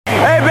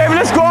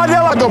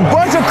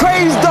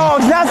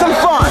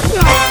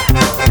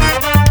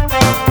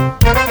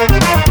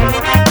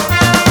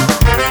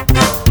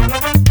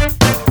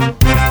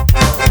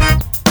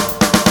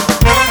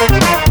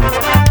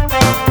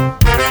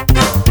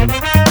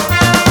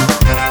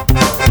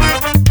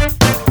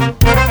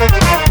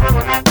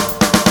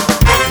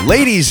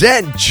Ladies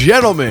and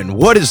gentlemen,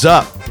 what is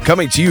up?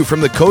 Coming to you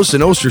from the Coast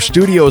and Oster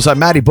Studios, I'm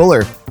Matty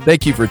Buller.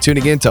 Thank you for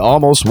tuning in to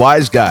Almost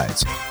Wise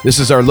Guys. This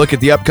is our look at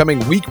the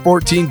upcoming Week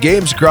 14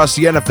 games across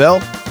the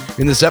NFL.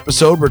 In this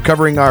episode, we're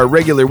covering our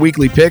regular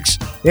weekly picks,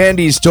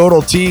 Andy's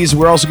total tease.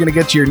 We're also going to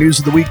get to your news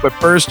of the week, but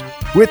first,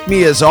 with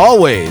me as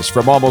always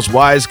from Almost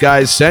Wise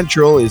Guys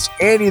Central is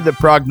Andy the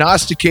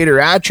Prognosticator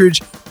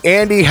Attridge.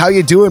 Andy, how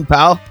you doing,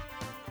 pal?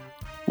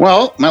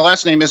 Well, my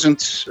last name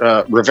isn't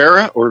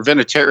Rivera or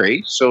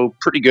Vinatieri, so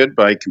pretty good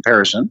by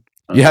comparison.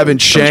 You haven't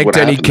shanked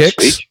any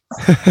kicks?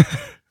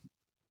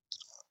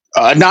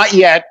 Not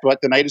yet, but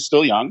the night is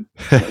still young.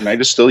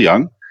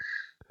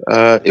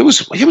 It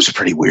was a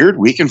pretty weird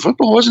week in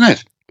football, wasn't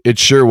it? It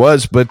sure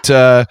was, but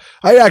I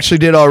actually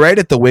did all right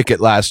at the wicket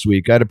last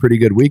week. I had a pretty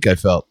good week, I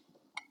felt.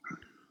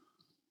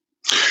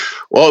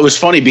 Well, it was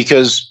funny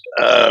because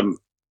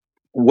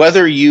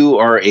whether you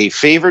are a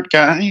favorite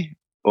guy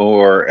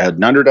or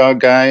an underdog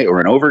guy or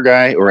an over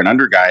guy or an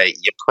under guy,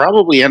 you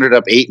probably ended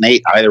up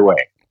 8-8 either way.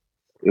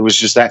 It was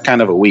just that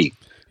kind of a week.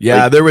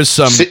 Yeah, there was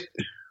some.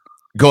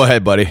 Go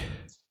ahead, buddy.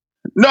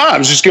 No, I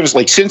was just going to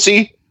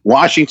Cincy,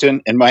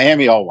 Washington, and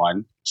Miami all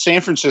won.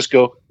 San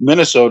Francisco,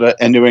 Minnesota,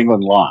 and New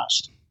England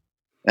lost.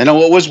 I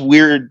know it was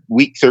weird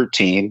week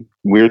 13.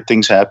 Weird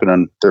things happen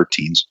on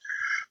 13s.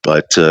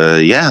 But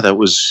that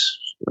was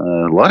a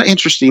lot of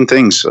interesting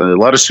things. A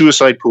lot of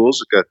suicide pools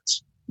that got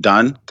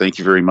done. Thank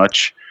you very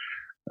much,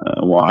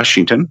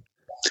 Washington.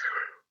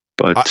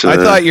 But I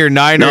thought your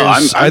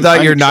Niners.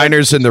 Your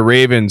Niners and the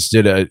Ravens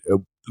did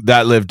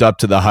that lived up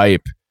to the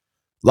hype.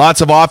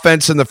 Lots of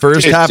offense in the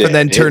first half, and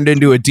then turned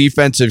into a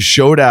defensive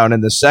showdown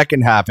in the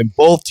second half. And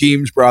both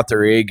teams brought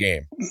their A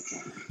game.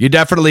 You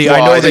definitely.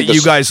 Well, I know that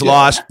you guys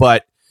lost,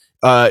 but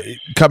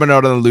coming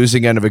out on the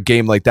losing end of a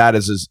game like that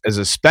as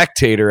a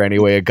spectator,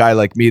 anyway, a guy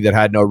like me that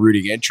had no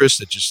rooting interest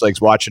that just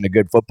likes watching a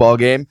good football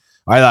game,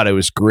 I thought it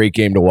was a great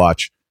game to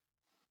watch.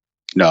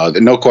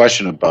 No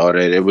question about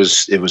it. It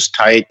was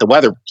tight. The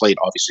weather played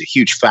obviously a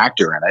huge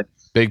factor in it.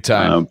 Big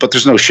time. But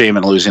there's no shame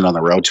in losing on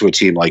the road to a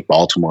team like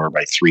Baltimore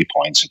by 3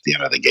 points at the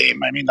end of the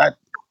game. I mean, that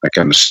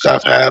kind of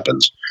stuff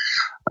happens.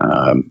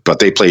 But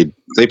they played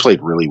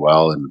really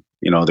well, and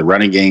the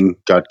running game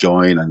got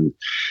going, and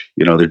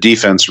their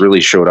defense really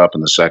showed up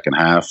in the second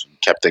half and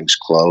kept things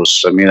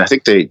close. I mean, I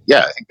think they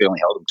only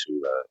held them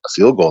to a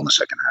field goal in the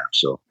second half.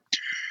 So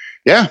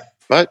yeah,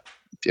 but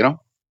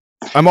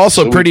I'm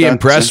also pretty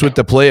impressed with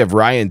the play of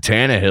Ryan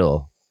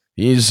Tannehill.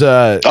 He's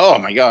oh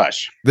my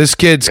gosh, this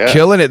kid's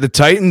killing it. The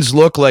Titans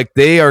look like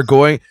they are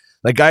going.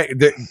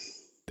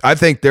 I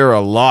think they're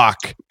a lock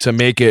to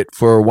make it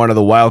for one of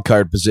the wild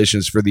card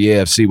positions for the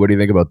AFC. What do you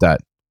think about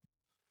that?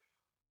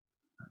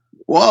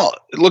 Well,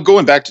 look,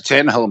 going back to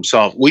Tannehill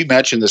himself, we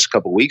mentioned this a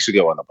couple of weeks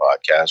ago on the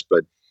podcast,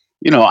 but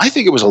I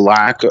think it was a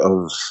lack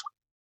of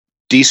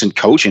decent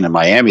coaching in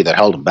Miami that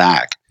held him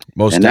back.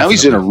 Now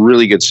he's in a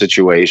really good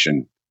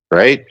situation,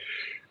 right?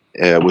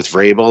 With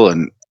Vrabel,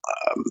 and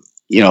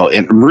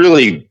it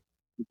really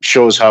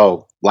shows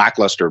how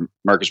lackluster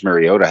Marcus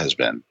Mariota has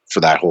been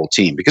for that whole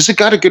team, because they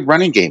got a good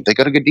running game. They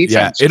got a good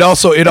defense. Yeah, it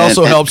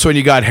also helps when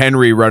you got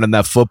Henry running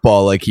that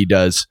football like he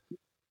does.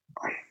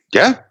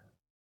 Yeah.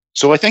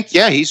 So I think,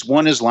 he's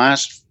won his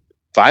last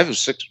five of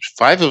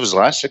his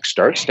last 6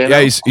 starts. Yeah,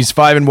 he's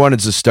 5-1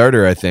 as a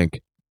starter, I think.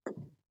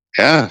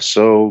 Yeah.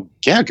 So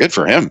good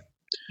for him.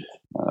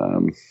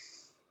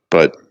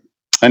 But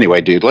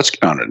anyway, dude, let's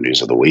get on to the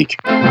news of the week.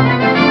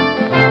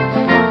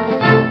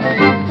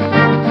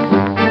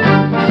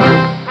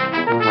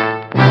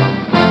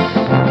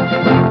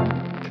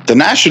 The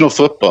National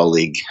Football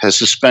League has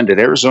suspended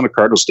Arizona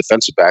Cardinals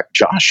defensive back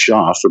Josh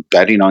Shaw for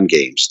betting on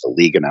games, the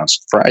league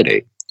announced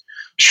Friday.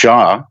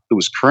 Shaw, who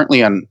is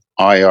currently on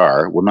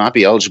IR, will not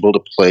be eligible to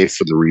play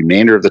for the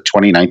remainder of the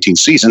 2019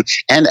 season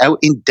and out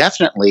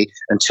indefinitely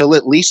until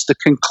at least the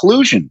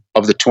conclusion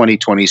of the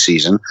 2020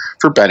 season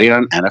for betting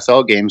on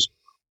NFL games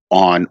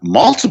on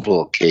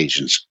multiple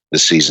occasions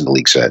this season, the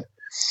league said.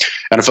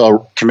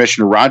 NFL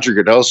Commissioner Roger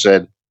Goodell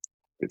said,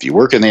 if you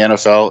work in the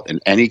NFL in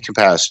any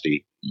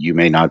capacity, you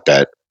may not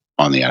bet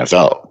on the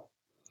NFL.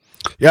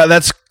 Yeah,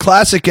 that's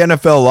classic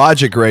NFL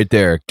logic right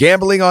there.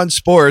 Gambling on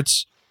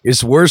sports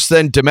is worse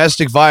than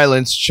domestic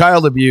violence,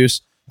 child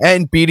abuse,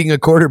 and beating a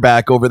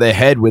quarterback over the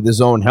head with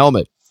his own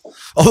helmet.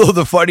 Although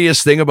the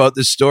funniest thing about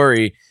this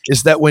story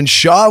is that when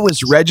Shaw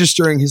was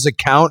registering his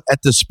account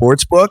at the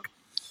sportsbook,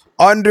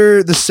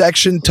 under the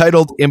section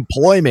titled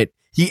employment,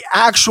 he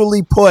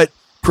actually put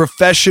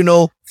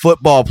professional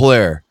football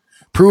player,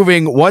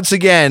 proving once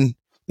again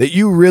that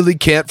you really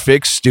can't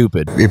fix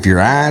stupid. If your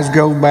eyes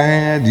go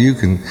bad, you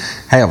can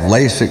have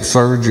LASIK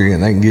surgery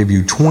and they can give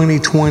you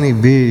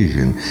 20/20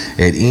 vision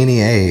at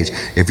any age.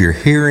 If your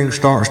hearing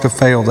starts to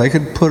fail, they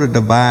could put a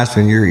device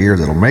in your ear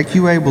that'll make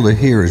you able to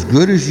hear as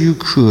good as you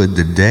could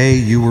the day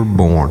you were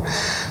born.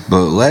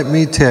 But let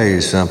me tell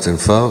you something,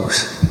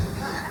 folks.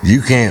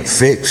 You can't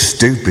fix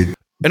stupid.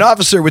 An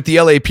officer with the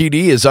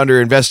LAPD is under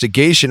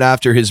investigation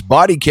after his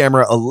body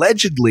camera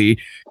allegedly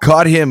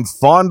caught him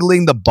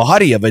fondling the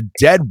body of a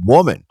dead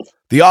woman.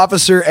 The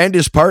officer and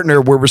his partner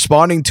were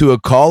responding to a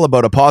call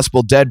about a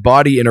possible dead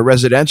body in a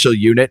residential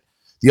unit.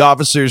 The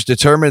officers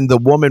determined the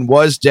woman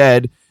was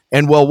dead,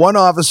 and while one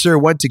officer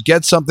went to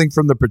get something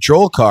from the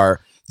patrol car,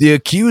 the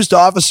accused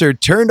officer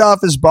turned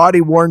off his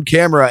body-worn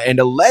camera and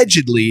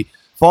allegedly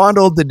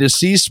fondled the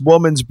deceased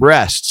woman's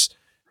breasts.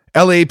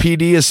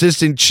 LAPD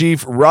Assistant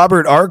Chief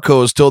Robert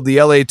Arcos told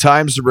the LA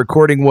Times the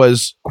recording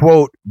was,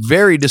 quote,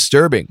 very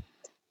disturbing.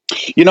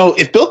 You know,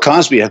 if Bill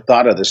Cosby had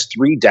thought of this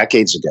 3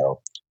 decades ago,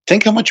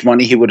 think how much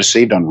money he would have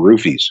saved on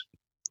roofies.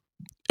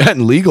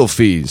 And legal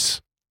fees.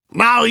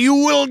 Now you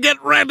will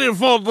get ready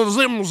for the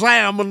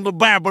zim-zam and the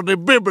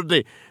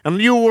babbity-bibbity,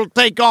 and you will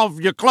take off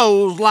your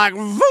clothes like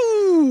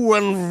voo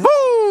and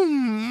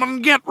voom,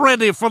 and get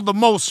ready for the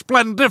most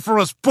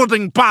splendiferous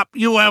pudding pop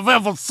you have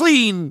ever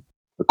seen.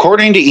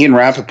 According to Ian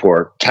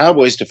Rappaport,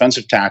 Cowboys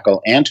defensive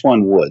tackle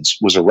Antoine Woods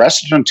was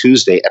arrested on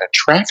Tuesday at a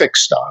traffic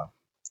stop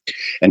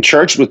and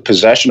charged with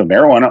possession of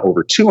marijuana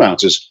over 2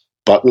 ounces,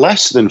 but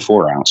less than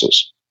 4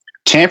 ounces,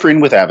 tampering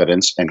with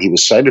evidence, and he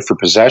was cited for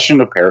possession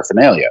of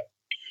paraphernalia.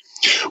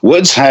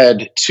 Woods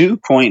had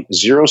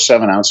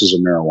 2.07 ounces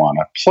of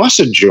marijuana plus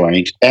a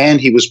joint, and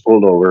he was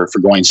pulled over for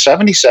going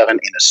 77 in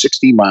a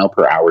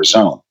 60-mile-per-hour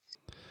zone.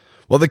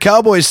 Well, the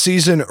Cowboys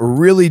season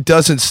really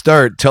doesn't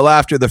start till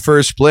after the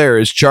first player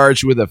is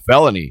charged with a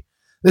felony.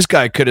 This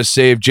guy could have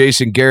saved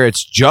Jason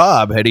Garrett's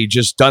job had he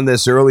just done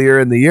this earlier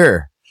in the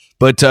year.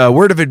 But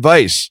word of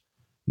advice,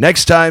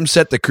 next time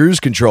set the cruise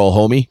control,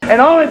 homie. And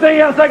the only thing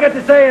else I got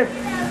to say is,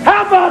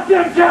 how about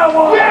them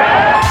Cowboys?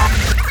 Yeah!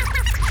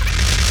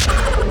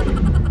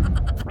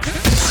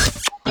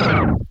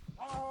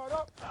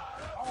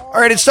 All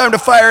right, it's time to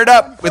fire it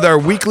up with our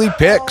weekly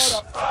picks.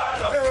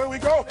 Here we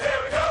go.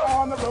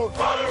 On the road.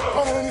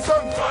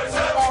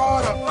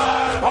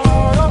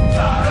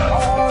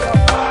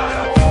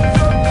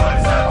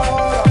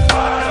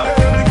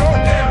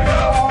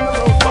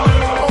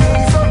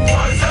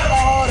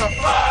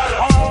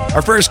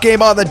 Our first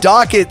game on the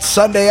docket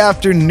Sunday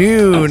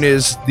afternoon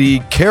is the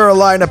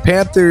Carolina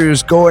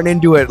Panthers going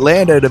into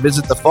Atlanta to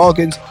visit the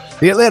Falcons.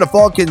 The Atlanta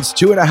Falcons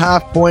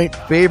 2.5-point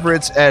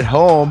favorites at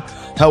home.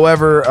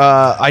 However,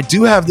 I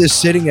do have this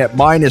sitting at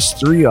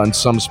 -3 on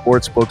some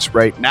sports books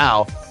right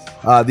now.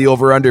 The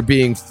over-under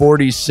being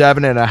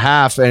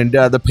 47.5, and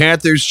the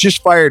Panthers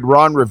just fired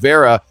Ron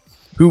Rivera,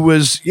 who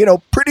was,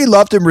 pretty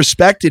loved and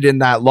respected in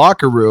that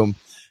locker room.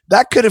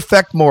 That could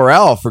affect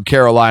morale for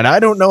Carolina. I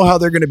don't know how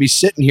they're going to be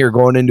sitting here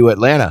going into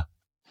Atlanta.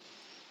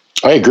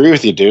 I agree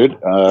with you, dude.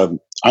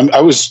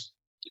 I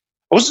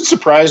wasn't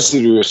surprised that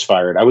he was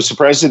fired. I was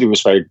surprised that he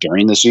was fired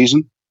during the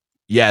season.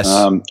 Yes.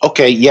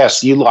 Okay,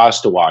 yes, you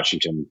lost to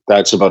Washington.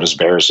 That's about as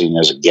embarrassing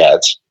as it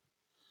gets.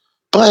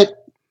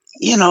 But,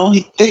 he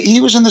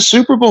was in the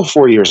Super Bowl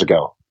 4 years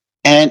ago.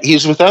 And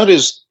he's without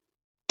his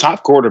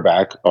top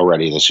quarterback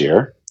already this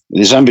year,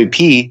 his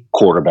MVP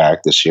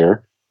quarterback this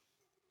year.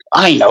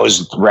 I know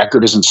his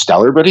record isn't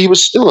stellar, but he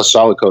was still a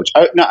solid coach.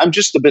 I'm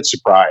just a bit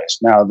surprised.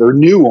 Now, their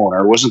new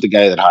owner wasn't the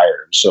guy that hired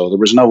him, so there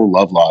was no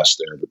love lost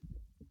there.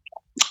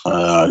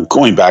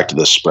 Going back to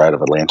the spread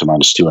of Atlanta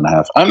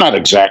 -2.5, I'm not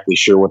exactly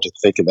sure what to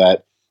think of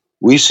that.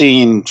 We've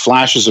seen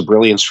flashes of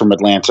brilliance from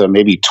Atlanta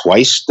maybe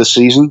twice this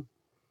season.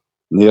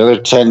 In the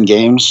other 10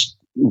 games,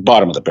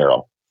 bottom of the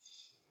barrel.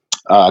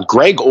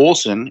 Greg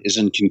Olsen is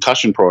in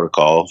concussion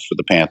protocol for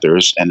the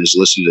Panthers and is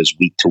listed as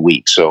week to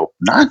week. So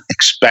not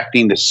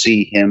expecting to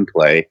see him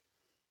play.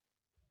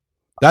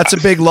 That's a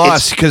big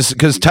loss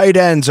because tight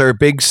ends are a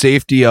big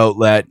safety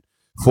outlet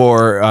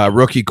for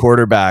rookie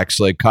quarterbacks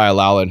like Kyle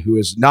Allen, who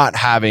is not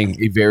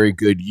having a very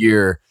good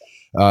year.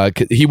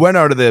 He went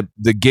out of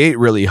the gate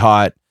really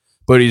hot,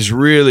 but he's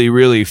really,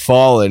 really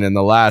fallen in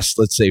the last,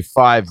 let's say,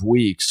 5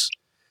 weeks.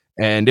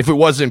 And if it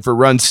wasn't for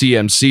Run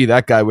CMC,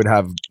 that guy would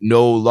have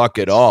no luck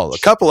at all. A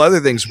couple other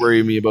things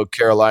worry me about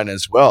Carolina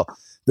as well.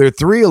 They're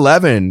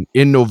 3-11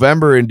 in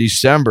November and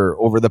December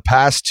over the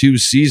past 2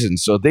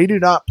 seasons, so they do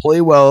not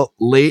play well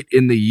late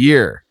in the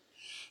year.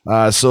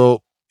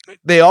 So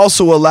they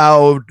also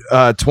allowed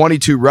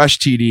 22 rush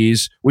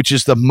TDs, which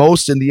is the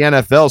most in the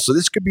NFL. So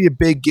this could be a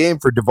big game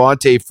for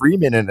Devontae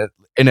Freeman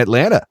in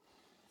Atlanta.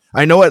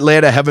 I know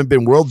Atlanta haven't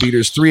been world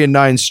beaters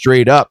 3-9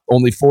 straight up,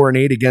 only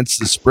 4-8 against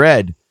the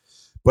spread.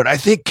 But I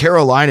think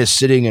Carolina is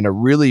sitting in a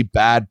really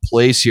bad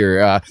place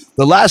here.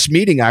 The last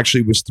meeting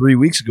actually was 3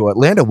 weeks ago.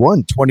 Atlanta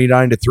won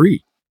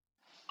 29-3.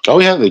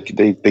 Oh yeah,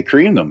 they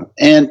creamed them.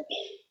 And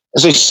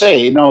as I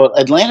say,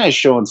 Atlanta is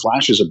showing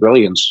flashes of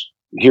brilliance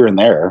here and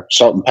there,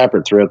 salt and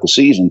pepper throughout the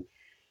season.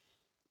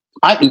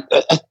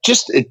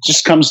 It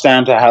just comes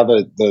down to how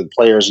the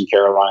players in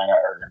Carolina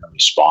are going to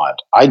respond.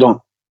 I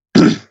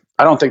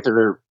don't think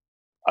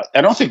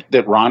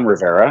that Ron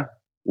Rivera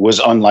was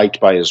unliked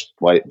by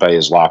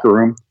his locker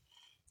room.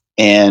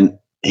 And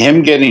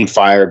him getting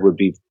fired would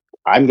be,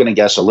 I'm going to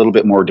guess, a little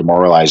bit more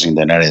demoralizing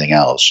than anything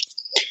else.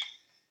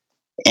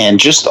 And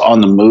just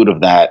on the mood of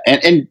that,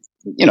 and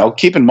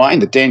keep in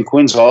mind that Dan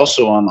Quinn's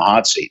also on the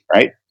hot seat,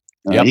 right?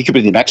 Yep. He could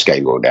be the next guy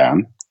to go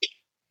down.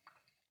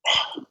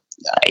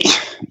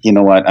 You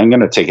know what? I'm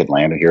going to take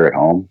Atlanta here at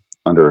home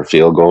under a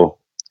field goal.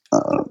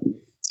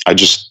 I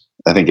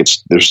think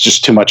there's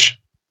just too much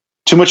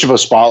of a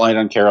spotlight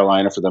on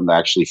Carolina for them to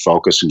actually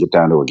focus and get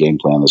down to a game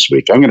plan this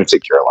week. I'm going to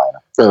take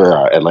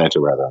Atlanta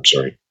rather. I'm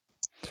sorry.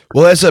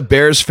 Well, as a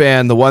Bears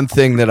fan, the one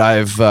thing that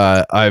I've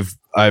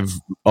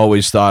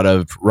always thought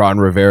of Ron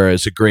Rivera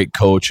as a great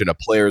coach and a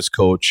player's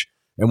coach.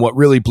 And what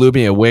really blew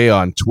me away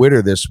on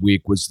Twitter this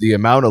week was the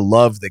amount of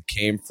love that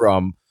came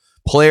from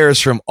players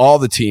from all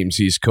the teams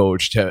he's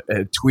coached had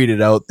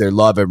tweeted out their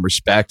love and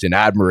respect and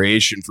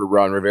admiration for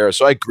Ron Rivera.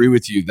 So I agree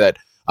with you that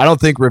I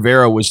don't think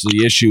Rivera was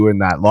the issue in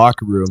that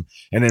locker room.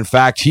 And in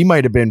fact, he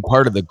might have been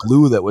part of the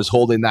glue that was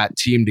holding that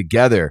team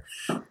together.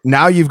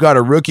 Now you've got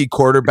a rookie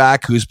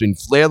quarterback who's been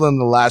flailing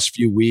the last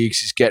few weeks.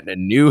 He's getting a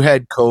new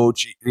head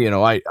coach,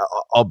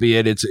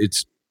 albeit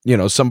it's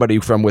somebody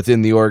from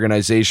within the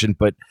organization,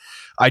 but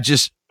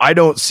I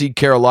don't see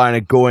Carolina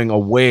going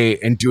away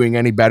and doing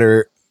any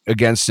better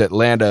against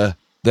Atlanta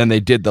than they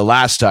did the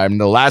last time.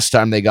 The last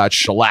time they got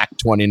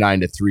shellacked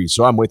 29-3.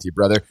 So I'm with you,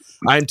 brother.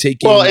 I'm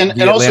taking the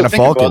Atlanta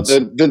Falcons.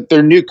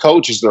 Their new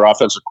coach is their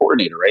offensive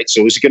coordinator, right?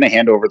 So is he going to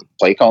hand over the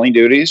play calling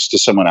duties to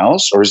someone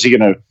else, or is he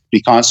going to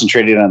be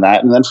concentrated on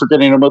that and then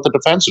forgetting about the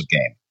defensive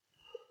game?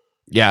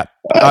 Yeah,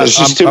 there's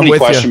just too many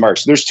question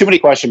marks. There's too many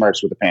question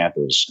marks with the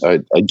Panthers.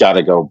 I got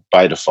to go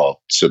by default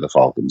to the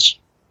Falcons.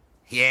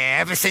 Yeah,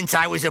 ever since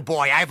I was a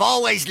boy, I've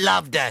always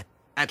loved the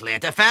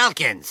Atlanta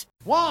Falcons.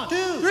 1, 2,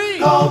 3.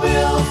 Go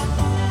Bills.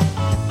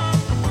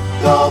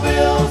 Go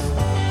Bills.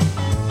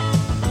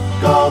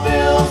 Go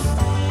Bills.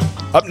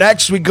 Up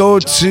next, we go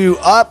to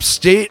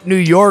upstate New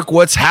York.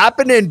 What's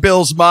happening,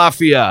 Bills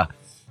Mafia?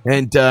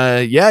 And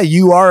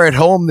you are at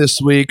home this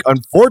week.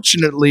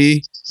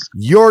 Unfortunately,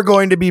 you're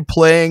going to be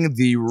playing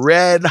the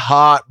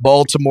red-hot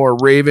Baltimore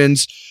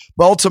Ravens.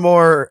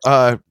 Buffalo,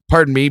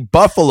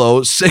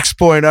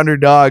 6-point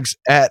underdogs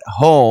at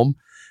home.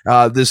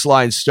 This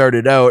line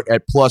started out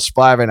at plus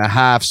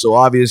 5.5, so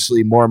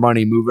obviously more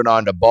money moving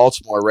on to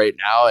Baltimore right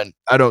now, and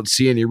I don't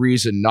see any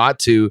reason not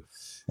to,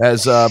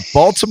 as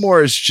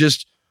Baltimore is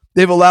just,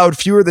 they've allowed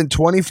fewer than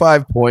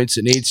 25 points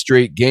in 8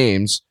 straight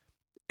games,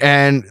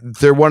 and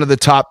they're one of the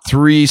top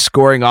 3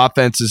 scoring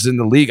offenses in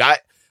the league.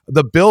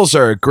 The Bills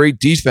are a great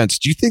defense.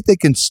 Do you think they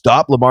can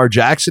stop Lamar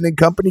Jackson and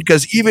company?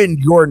 Because even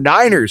your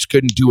Niners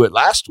couldn't do it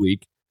last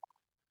week.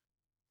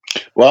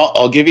 Well,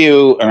 I'll give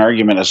you an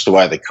argument as to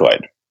why they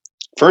could.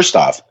 First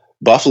off,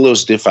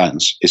 Buffalo's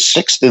defense is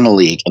 6th in the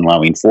league,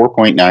 allowing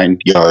 4.9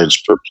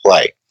 yards per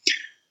play.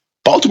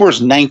 Baltimore's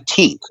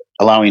 19th,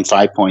 allowing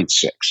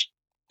 5.6.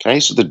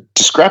 Okay, so the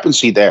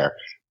discrepancy there.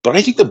 But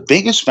I think the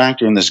biggest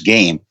factor in this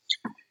game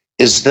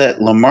is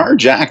that Lamar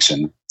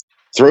Jackson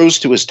throws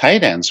to his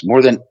tight ends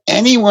more than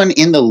anyone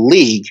in the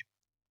league,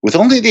 with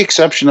only the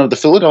exception of the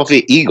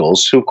Philadelphia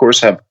Eagles, who, of course,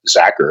 have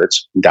Zach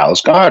Ertz and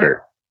Dallas Goedert.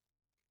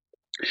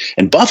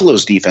 And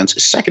Buffalo's defense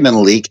is 2nd in the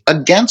league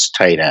against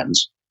tight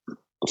ends,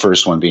 the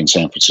first one being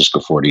San Francisco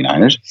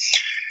 49ers.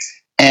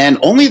 And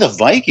only the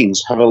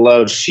Vikings have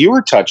allowed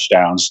fewer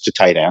touchdowns to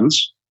tight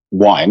ends,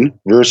 1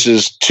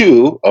 versus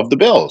 2 of the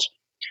Bills.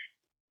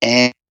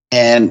 And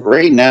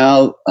right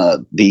now,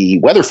 the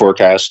weather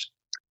forecast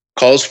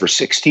calls for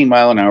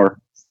 16-mile-an-hour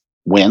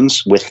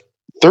winds with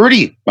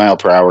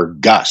 30-mile-per-hour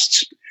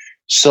gusts.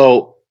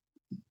 So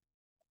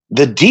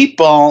the deep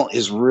ball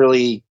is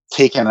really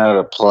taken out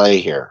of play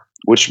here,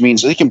 which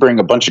means they can bring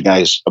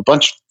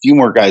few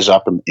more guys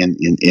up in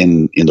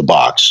the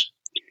box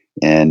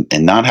and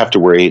not have to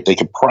worry. They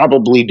could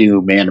probably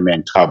do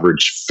man-to-man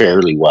coverage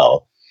fairly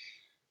well.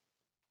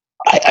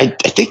 I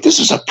think this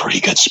is a pretty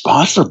good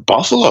spot for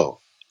Buffalo.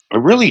 I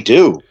really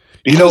do.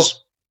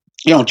 Because,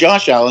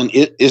 Josh Allen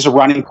is a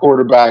running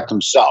quarterback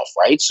himself,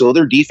 right? So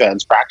their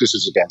defense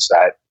practices against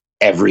that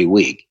every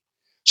week.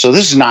 So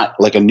this is not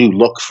like a new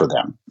look for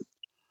them.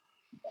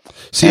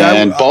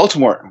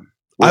 Baltimore.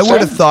 I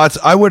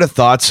would have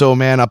thought so,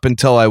 man, up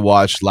until I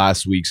watched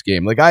last week's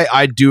game. Like,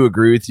 I do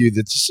agree with you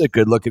that this is a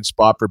good looking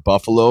spot for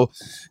Buffalo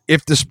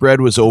if the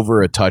spread was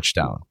over a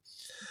touchdown.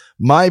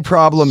 My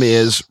problem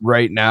is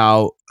right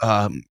now,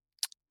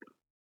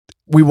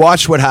 we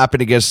watched what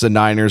happened against the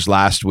Niners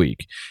last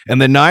week,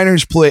 and the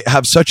Niners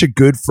have such a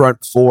good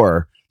front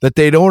four that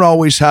they don't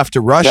always have to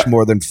rush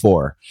more than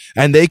 4,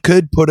 and they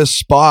could put a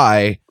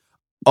spy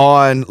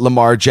on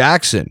Lamar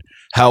Jackson.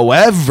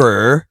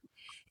 However,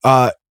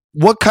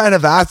 what kind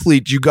of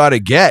athlete you got to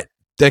get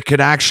that can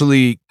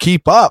actually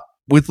keep up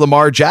with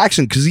Lamar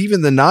Jackson? Because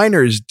even the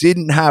Niners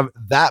didn't have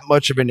that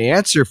much of an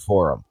answer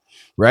for him,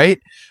 right?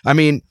 I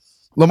mean,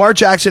 Lamar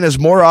Jackson has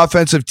more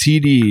offensive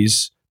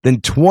TDs than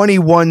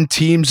 21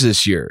 teams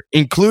this year,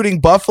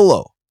 including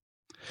Buffalo.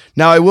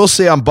 Now, I will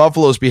say on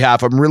Buffalo's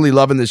behalf, I'm really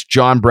loving this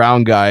John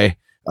Brown guy.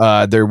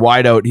 Their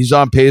wideout. He's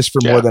on pace for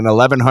more than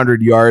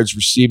 1,100 yards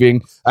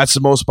receiving. That's the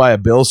most by a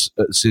Bill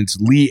since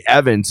Lee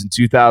Evans in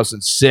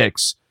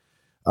 2006.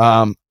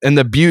 And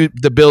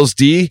the Bills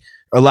D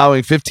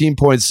allowing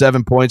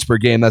 15.7 points per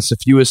game. That's the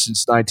fewest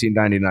since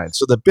 1999.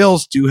 So the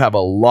Bills do have a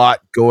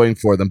lot going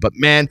for them. But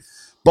man,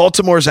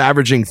 Baltimore's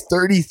averaging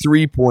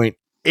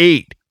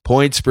 33.8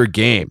 points per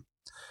game.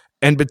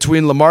 And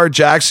between Lamar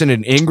Jackson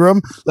and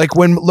Ingram, like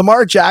when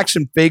Lamar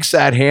Jackson fakes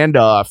that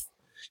handoff,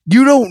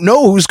 you don't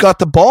know who's got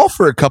the ball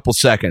for a couple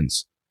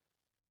seconds,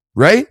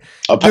 right?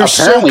 They're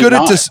so good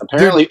at this.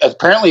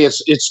 Apparently,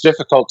 it's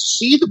difficult to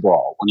see the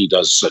ball when he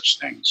does such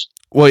things.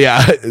 Well,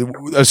 yeah,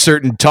 a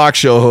certain talk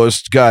show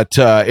host got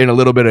in a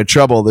little bit of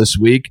trouble this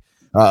week.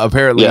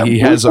 Apparently, he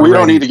has. We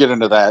don't need to get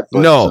into that. But,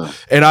 no,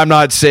 and I'm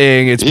not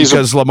saying it's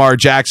because Lamar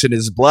Jackson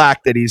is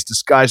black that he's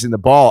disguising the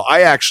ball.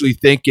 I actually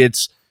think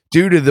it's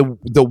due to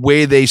the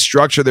way they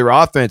structure their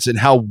offense and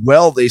how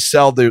well they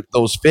sell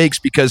those fakes,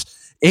 because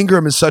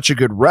Ingram is such a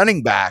good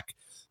running back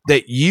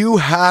that you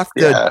have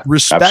to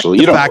respect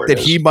the fact that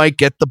he might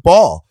get the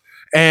ball.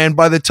 And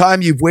by the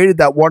time you've waited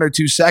that 1 or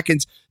 2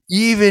 seconds,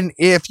 even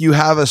if you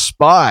have a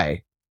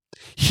spy,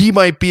 he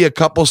might be a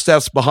couple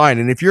steps behind.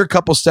 And if you're a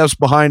couple steps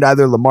behind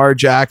either Lamar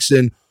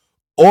Jackson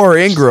or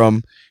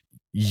Ingram,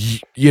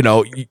 you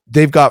know,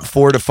 they've got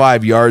 4 to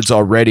 5 yards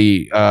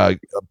already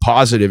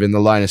positive in the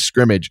line of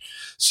scrimmage.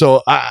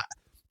 So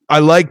I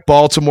like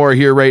Baltimore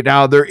here right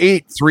now. They're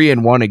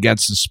 8-3-1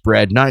 against the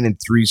spread, 9-3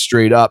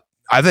 straight up.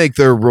 I think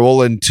they're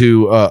rolling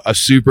to a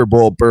Super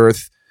Bowl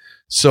berth.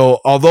 So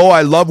although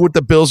I love what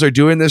the Bills are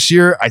doing this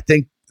year, I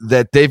think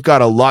that they've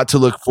got a lot to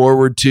look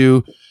forward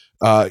to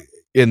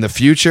in the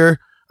future.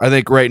 I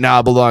think right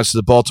now it belongs to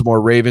the Baltimore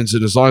Ravens,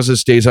 and as long as it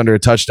stays under a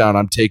touchdown,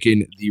 I'm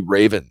taking the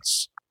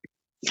Ravens.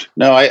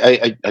 No,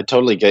 I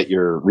totally get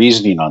your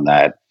reasoning on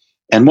that.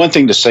 And one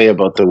thing to say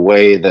about the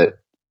way that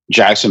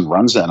Jackson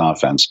runs that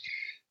offense,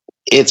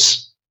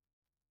 it's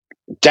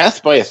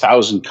death by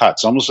 1,000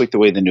 cuts, almost like the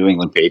way the New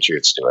England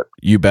Patriots do it.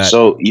 You bet.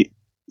 So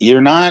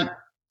you're not,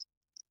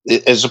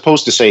 as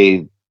opposed to,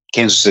 say,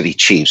 Kansas City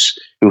Chiefs,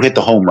 who hit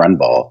the home run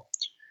ball,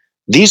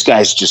 these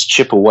guys just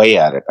chip away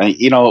at it.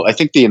 I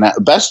think the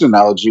best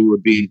analogy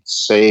would be to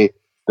say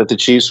that the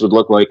Chiefs would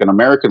look like an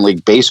American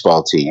League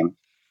baseball team,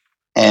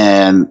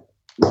 and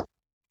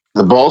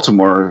the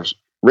Baltimore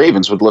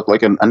Ravens would look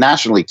like a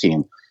National League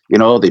team. You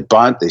know, they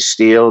bunt, they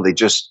steal, they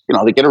just,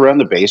 they get around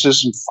the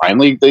bases, and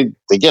finally they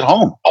get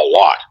home a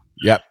lot.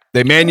 Yep.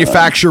 They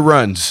manufacture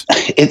runs.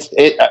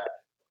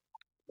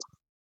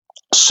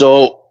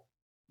 So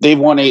they've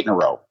won 8 in a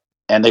row,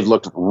 and they've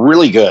looked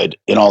really good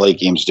in all 8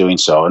 games doing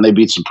so, and they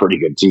beat some pretty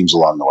good teams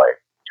along the way.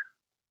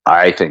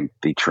 I think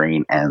the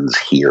train ends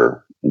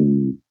here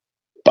in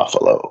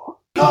Buffalo.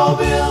 Go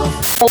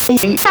Bills! When the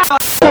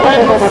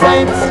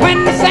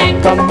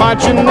Saints come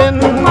marching in,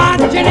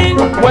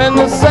 when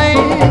the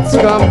Saints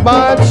come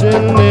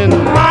marching in,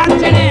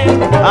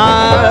 I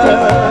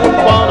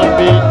wanna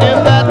be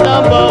in that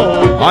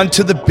number. On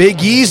to the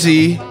Big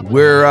Easy,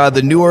 where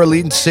the New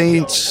Orleans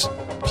Saints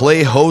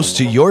play host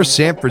to your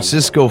San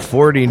Francisco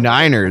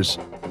 49ers.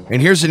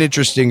 And here's an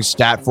interesting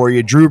stat for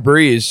you. Drew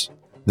Brees,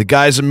 the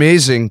guy's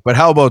amazing, but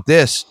how about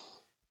this?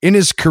 In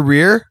his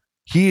career,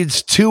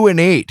 he's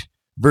 2-8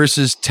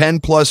 versus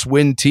 10+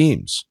 win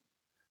teams.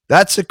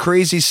 That's a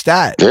crazy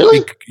stat.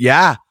 Really?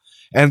 Yeah.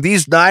 And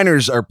these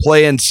Niners are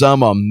playing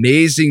some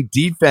amazing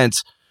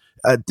defense.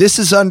 This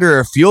is under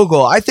a field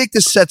goal. I think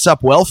this sets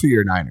up well for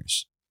your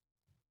Niners.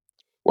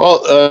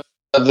 Well,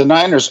 the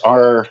Niners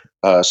are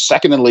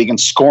second in the league in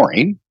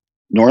scoring.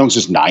 New Orleans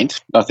is 9th.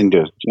 Nothing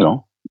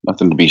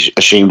to be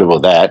ashamed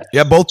about that.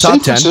 Yeah, both top 10.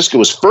 San Francisco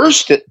was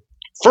first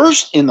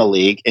in the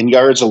league in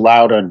yards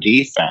allowed on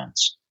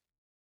defense,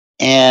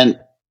 and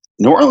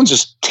New Orleans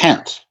is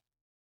 10th.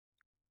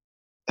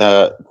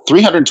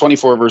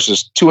 324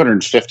 versus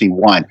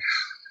 251.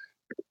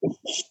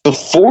 The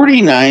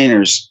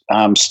 49ers,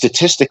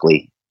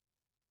 statistically,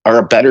 are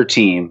a better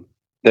team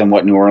than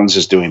what New Orleans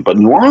is doing. But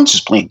New Orleans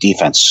is playing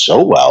defense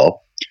so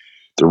well.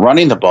 They're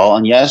running the ball.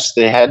 And yes,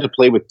 they had to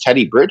play with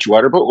Teddy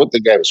Bridgewater, but what,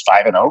 the guy was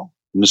 5-0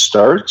 in the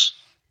starts?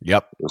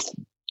 Yep.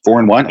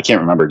 4-1? I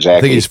can't remember exactly.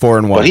 I think he's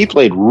 4-1. But he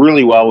played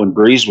really well when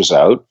Breeze was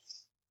out.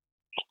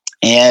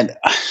 And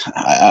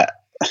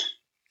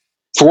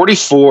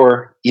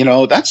 44,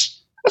 that's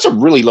a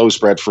really low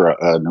spread for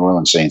a New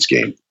Orleans Saints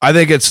game. I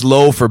think it's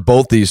low for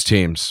both these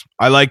teams.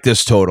 I like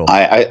this total.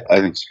 I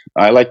think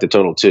I like the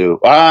total too.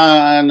 No.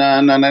 I'm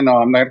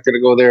not going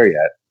to go there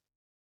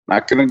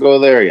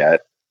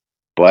yet.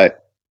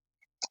 But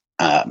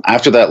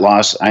after that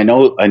loss, I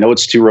know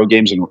it's 2 road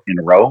games in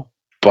a row.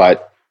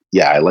 But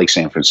yeah, I like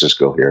San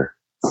Francisco here.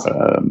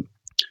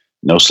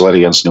 No slight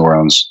against New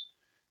Orleans.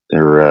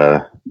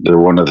 They're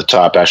one of the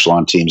top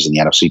echelon teams in the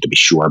NFC, to be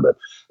sure, but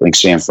I think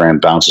San Fran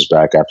bounces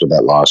back after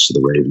that loss to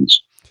the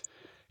Ravens.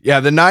 Yeah,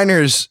 the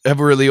Niners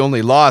have really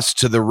only lost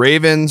to the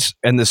Ravens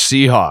and the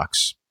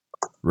Seahawks,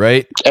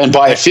 right? And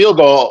by a field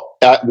goal,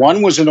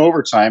 one was in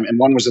overtime and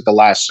one was at the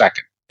last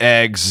second.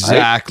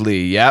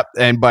 Exactly, right? Yep.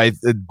 And by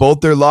both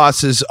their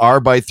losses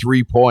are by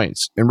 3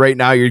 points. And right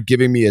now you're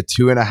giving me a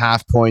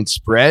 2.5 point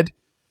spread.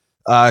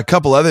 A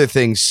couple other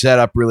things set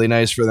up really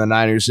nice for the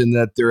Niners in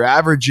that they're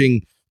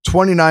averaging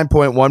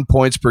 29.1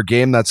 points per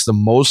game. That's the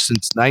most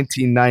since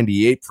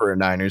 1998 for a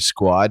Niners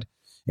squad.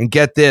 And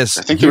get this.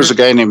 I think there was a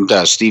guy named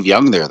Steve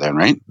Young there then,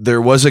 right?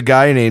 There was a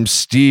guy named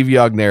Steve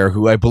Young there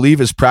who I believe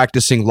is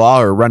practicing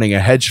law or running a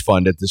hedge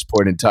fund at this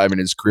point in time in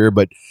his career.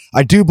 But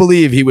I do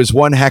believe he was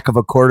one heck of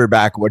a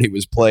quarterback when he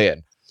was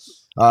playing.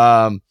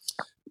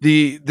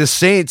 The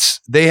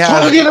Saints, they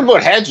have... Talking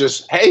about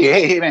hedges.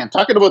 Hey, man.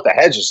 Talking about the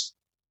hedges.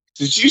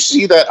 Did you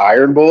see that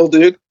Iron Bowl,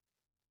 dude?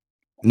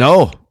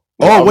 No.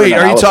 Oh, wait.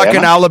 Are you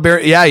talking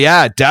Alabama?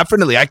 Yeah,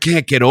 definitely. I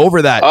can't get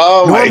over that.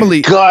 Oh, my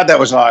God. That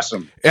was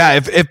awesome. Yeah,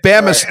 if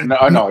Bama's...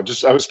 Right. No,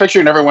 I was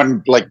picturing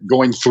everyone like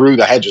going through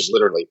the hedges,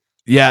 literally.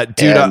 Yeah,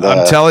 dude,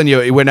 I'm telling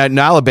you, when an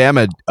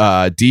Alabama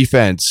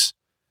defense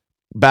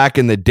back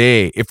in the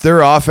day, if their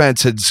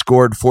offense had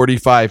scored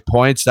 45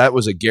 points, that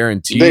was a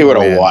guarantee. They would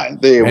have won.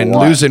 And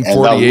losing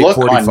 48,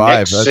 45.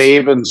 Nick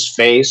Saban's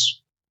face...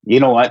 You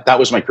know what? That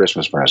was my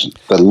Christmas present.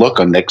 The look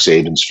on Nick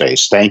Saban's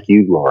face. Thank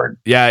you, Lord.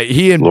 Yeah,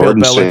 he and Bill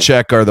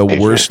Belichick are the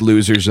worst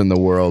losers in the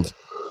world.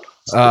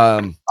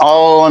 I'm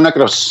not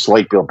going to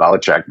slight Bill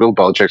Belichick. Bill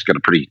Belichick's got a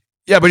pretty...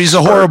 Yeah, but he's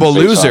a horrible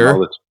loser.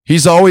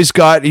 He's always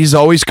got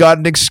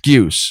an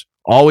excuse.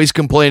 Always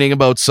complaining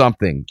about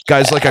something.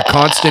 Guy's like a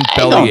constant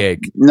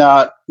bellyache.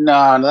 No,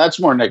 that's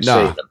more Nick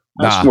Saban.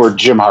 That's more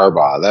Jim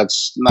Harbaugh.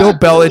 That's not Bill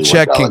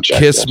Belichick can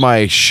kiss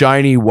my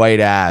shiny white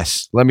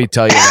ass. Let me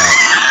tell you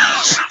that.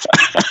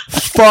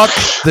 Fuck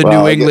the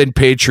New England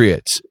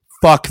Patriots.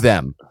 Fuck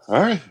them. All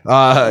right.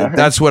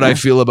 That's what I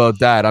feel about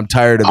that. I'm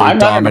tired of their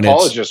dominance. I'm not an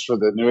apologist for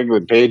the New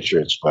England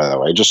Patriots, by the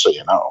way, just so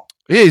you know.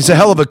 Yeah, he's a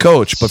hell of a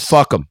coach, but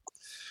fuck him.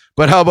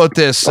 But how about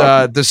this?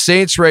 The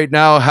Saints right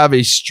now have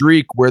a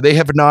streak where they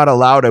have not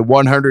allowed a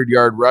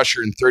 100-yard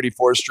rusher in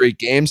 34 straight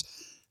games.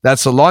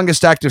 That's the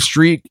longest active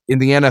streak in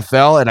the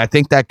NFL, and I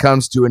think that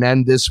comes to an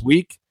end this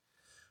week.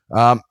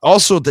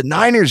 Also, the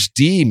Niners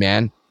D,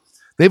 man.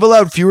 They've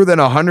allowed fewer than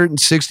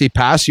 160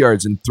 pass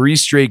yards in 3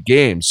 straight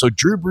games. So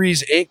Drew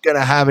Brees ain't going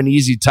to have an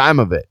easy time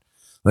of it.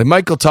 Like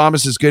Michael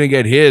Thomas is going to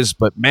get his,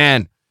 but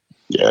man,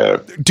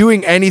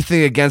 doing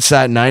anything against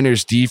that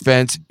Niners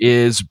defense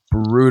is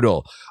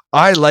brutal.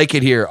 I like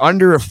it here.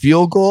 Under a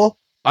field goal,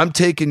 I'm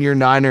taking your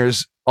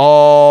Niners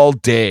all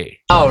day.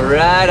 All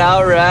right.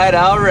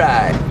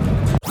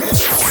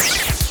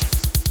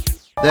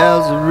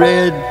 There's a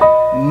red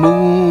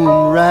moon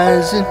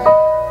rising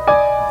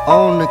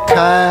on the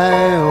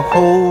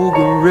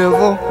Cuyahoga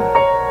River,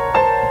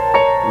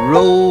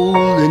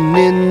 rolling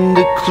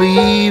into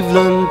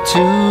Cleveland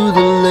to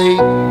the lake.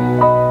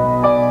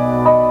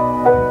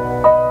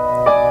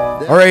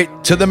 All right,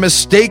 to the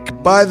Mistake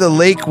by the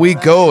Lake we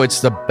go.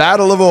 It's the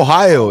Battle of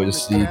Ohio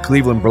as the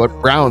Cleveland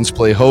Browns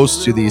play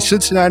host to the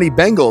Cincinnati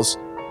Bengals.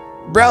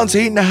 Browns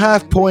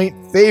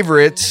 8.5-point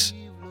favorites,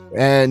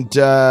 and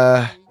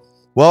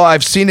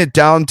I've seen it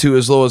down to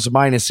as low as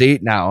 -8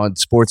 now on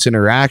Sports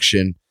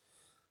Interaction.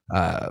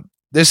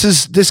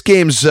 This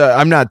game's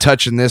I'm not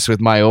touching this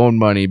with my own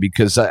money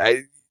because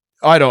I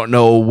don't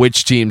know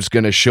which team's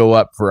going to show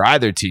up for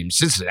either team.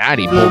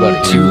 Cincinnati pulled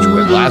out a huge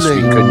win last week,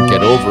 couldn't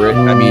get over it.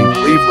 I mean,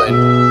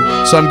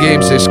 Cleveland, some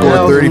games they scored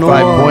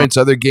 35 points,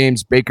 other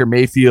games Baker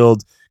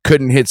Mayfield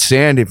couldn't hit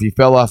sand if he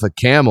fell off a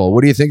camel.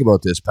 What do you think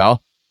about this,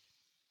 pal?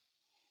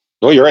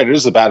 Well, you're right. It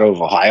is the Battle of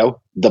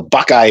Ohio, the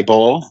Buckeye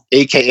Bowl,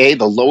 a.k.a.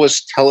 the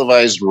lowest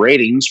televised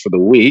ratings for the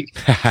week.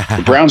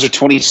 The Browns are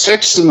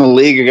 26th in the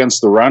league against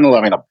the run,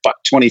 allowing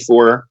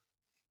 $124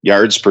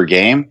 yards per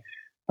game.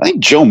 I think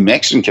Joe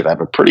Mixon could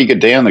have a pretty good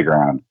day on the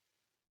ground.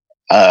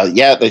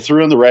 They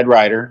threw in the Red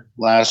Rider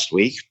last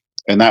week,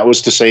 and that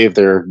was to save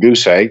their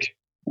goose egg.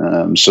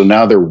 So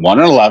now they're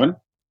 1-11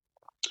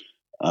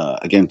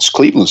 against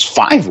Cleveland's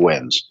 5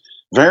 wins.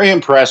 Very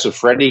impressive,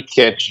 Freddie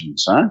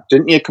Kitchens, huh?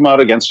 Didn't you come out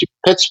against your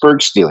Pittsburgh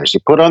Steelers? You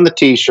put on the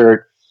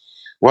T-shirt.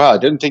 Wow, I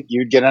didn't think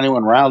you'd get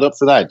anyone riled up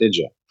for that, did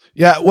you?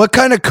 Yeah, what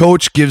kind of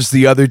coach gives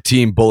the other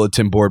team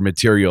bulletin board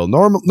material?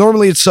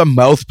 Normally it's some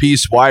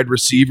mouthpiece wide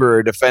receiver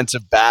or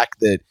defensive back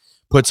that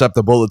puts up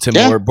the bulletin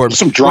board.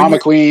 Some drama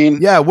queen.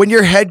 Yeah, when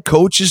your head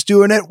coach is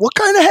doing it, what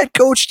kind of head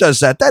coach does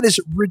that? That is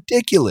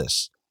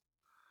ridiculous.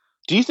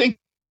 Do you think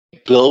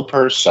Bill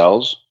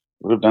Parcells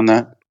would have done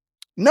that?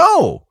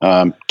 No.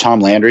 Tom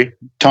Landry,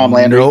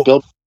 nope.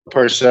 Bill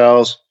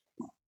Parcells,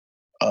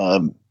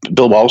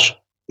 Bill Walsh.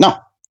 No,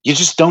 you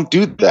just don't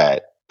do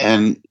that.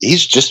 And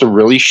he's just a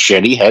really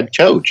shitty head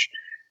coach.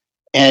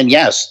 And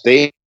yes,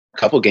 they a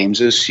couple games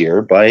this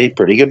year by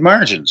pretty good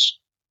margins.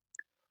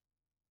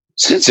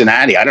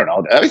 Cincinnati, I don't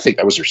know. I think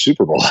that was their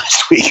Super Bowl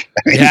last week.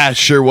 Yeah,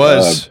 sure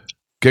was.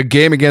 Good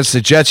game against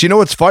the Jets. You know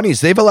what's funny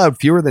is they've allowed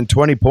fewer than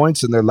 20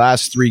 points in their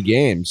last 3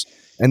 games.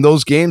 And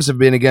those games have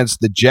been against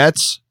the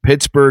Jets,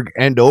 Pittsburgh,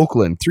 and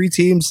Oakland. 3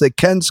 teams that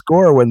can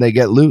score when they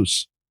get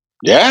loose.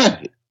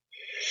 Yeah.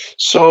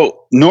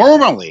 So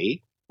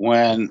normally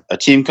when a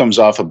team comes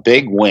off a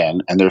big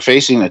win and they're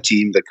facing a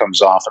team that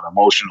comes off an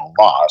emotional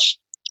loss,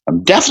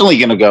 I'm definitely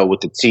going to go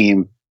with the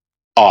team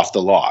off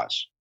the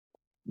loss.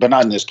 But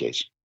not in this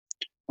case.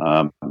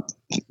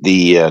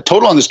 The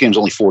total on this game is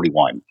only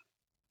 41.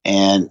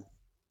 And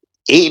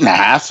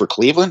 8.5 for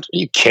Cleveland? Are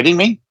you kidding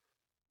me?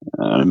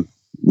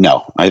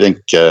 No, I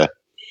think the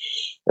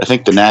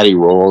Natty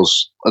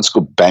rolls. Let's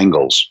go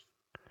Bengals.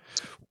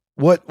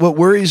 What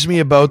worries me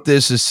about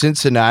this is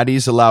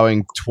Cincinnati's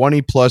allowing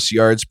 20-plus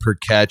yards per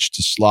catch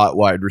to slot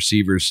wide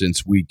receivers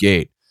since week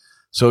 8.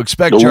 So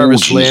expect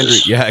Jarvis Landry.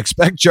 Yeah,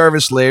 expect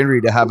Jarvis Landry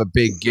to have a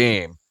big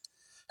game.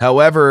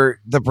 However,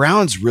 the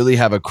Browns really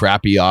have a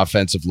crappy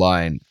offensive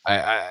line.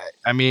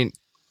 I mean,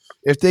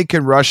 if they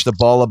can rush the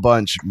ball a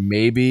bunch,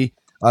 maybe.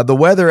 The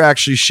weather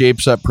actually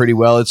shapes up pretty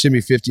well. It's going to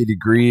be 50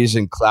 degrees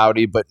and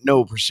cloudy, but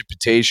no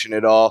precipitation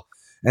at all.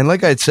 And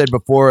like I had said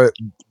before,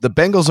 the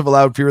Bengals have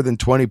allowed fewer than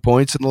 20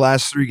 points in the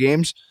last 3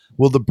 games.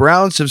 Well, the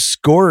Browns have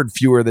scored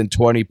fewer than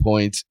 20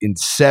 points in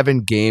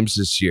 7 games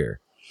this year.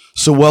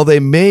 So while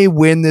they may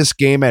win this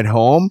game at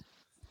home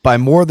by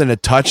more than a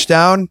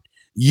touchdown,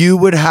 you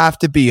would have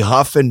to be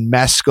huffing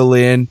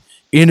mescaline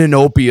in an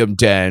opium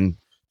den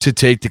to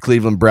take the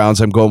Cleveland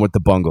Browns. I'm going with the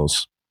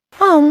Bungles.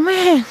 Oh,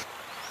 man.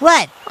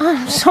 What?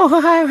 I'm so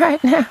high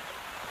right now.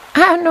 I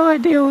have no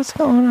idea what's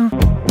going on.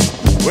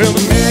 Well,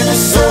 the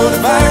Minnesota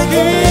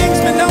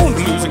Vikings been known to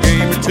lose a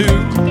game or 2.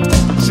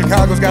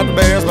 Chicago's got the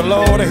Bears, but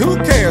Lordy, who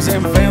cares?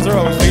 Them fans are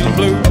always feeling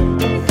blue.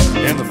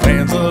 And the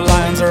fans of the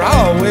Lions are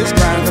always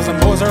crying because them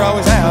boys are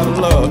always out of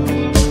luck.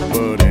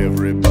 But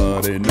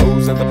everybody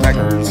knows that the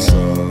Packers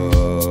suck.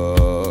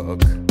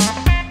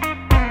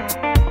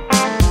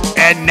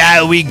 And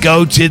now we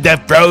go to the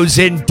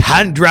frozen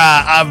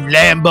tundra of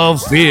Lambeau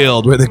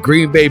Field, where the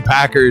Green Bay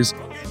Packers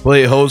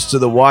play host to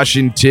the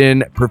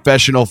Washington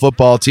professional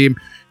football team.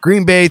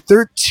 Green Bay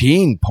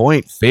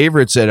 13-point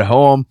favorites at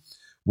home.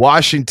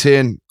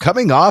 Washington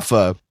coming off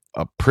a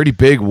pretty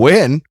big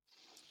win.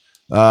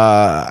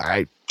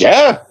 Yeah,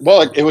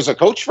 well, it was a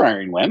coach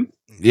firing win.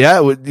 Yeah,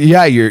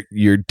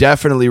 you're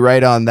definitely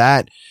right on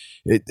that.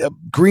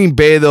 Green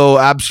Bay, though,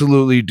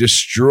 absolutely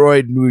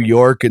destroyed New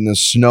York in the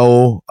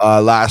snow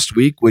last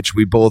week, which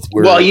we both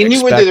were. Well, you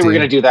knew they were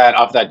going to do that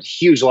off that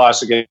huge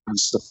loss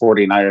against the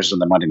 49ers on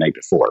the Monday night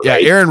before. Yeah,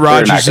 right? Aaron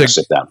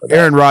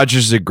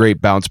Rodgers is a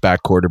great bounce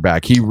back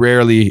quarterback. He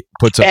rarely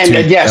puts up 2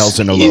 L's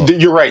in a row.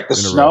 You're right. The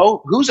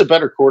snow. Who's a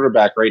better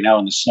quarterback right now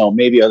in the snow?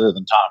 Maybe other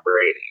than Tom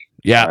Brady.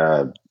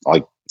 Yeah,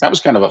 that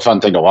was kind of a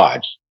fun thing to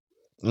watch.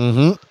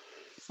 Mm-hmm.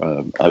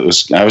 I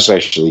was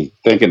actually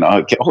thinking,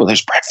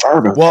 there's Brett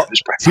Favre. Well,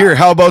 here,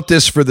 how about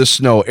this for the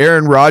snow?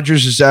 Aaron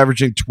Rodgers is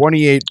averaging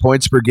 28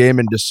 points per game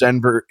in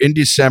December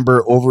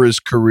over his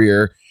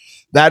career.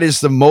 That is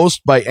the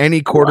most by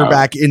any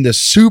quarterback in the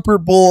Super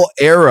Bowl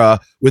era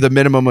with a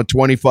minimum of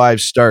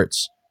 25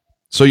 starts.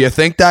 So you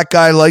think that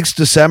guy likes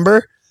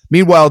December?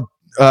 Meanwhile,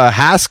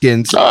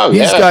 Haskins,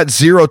 he's got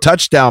 0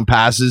 touchdown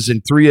passes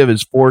in 3 of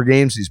his 4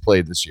 games he's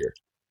played this year.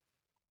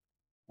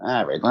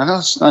 All right,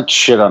 let's not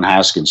shit on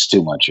Haskins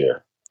too much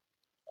here.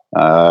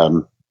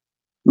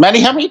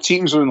 Matty, how many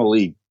teams are in the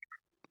league?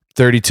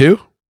 32.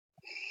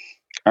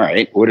 All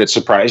right. Would it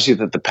surprise you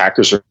that the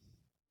Packers are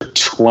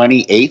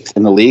 28th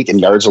in the league in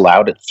yards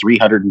allowed at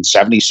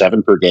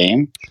 377 per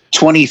game?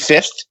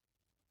 25th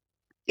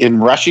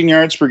in rushing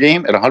yards per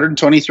game at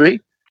 123?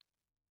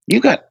 You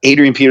got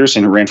Adrian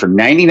Peterson, who ran for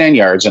 99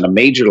 yards in a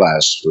major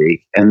last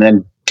week, and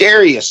then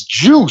Darius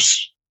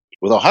Juice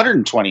with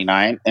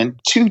 129 and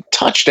 2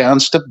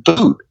 touchdowns to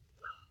boot.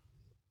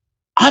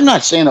 I'm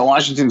not saying that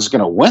Washington's going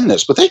to win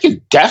this, but they can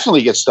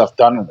definitely get stuff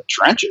done in the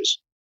trenches.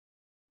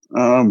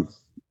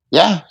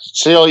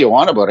 Say all you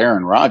want about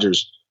Aaron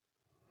Rodgers.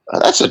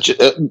 So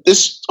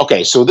this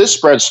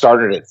spread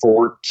started at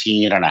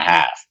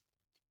 14.5,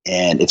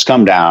 and it's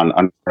come down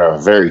under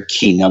a very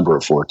key number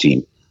of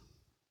 14.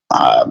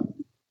 I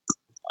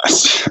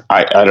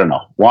don't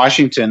know.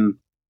 Washington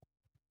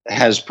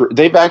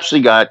they've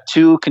actually got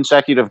 2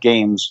 consecutive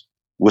games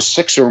with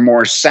 6 or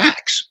more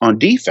sacks on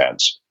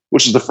defense,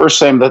 which is the first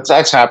time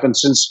that's happened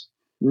since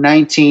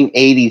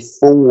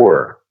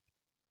 1984.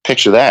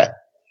 Picture that.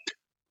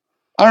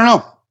 I don't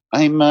know.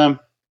 I'm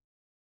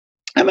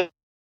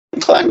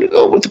inclined to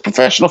go with the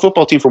professional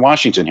football team for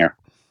Washington here.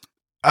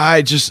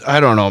 I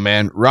don't know,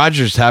 man.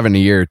 Rodgers having a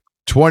year,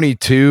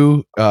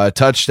 22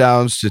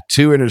 touchdowns to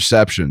 2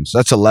 interceptions.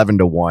 That's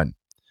 11-1.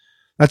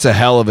 That's a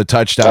hell of a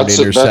touchdown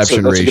to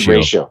interception ratio. A good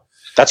ratio.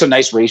 That's a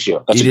nice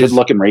ratio. That's a good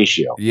looking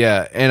ratio.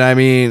 Yeah. And I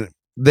mean,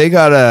 they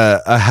got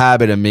a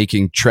habit of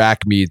making track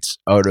meets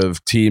out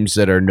of teams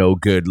that are no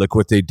good. Look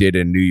what they did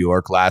in New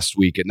York last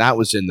week. And that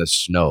was in the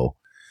snow.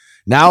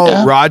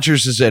 Now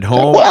Rodgers is at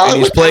home and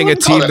he's playing a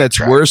team that's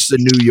worse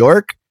than New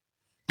York.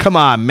 Come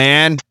on,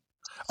 man.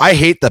 I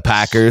hate the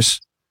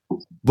Packers,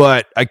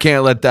 but I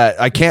can't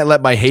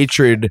let my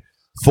hatred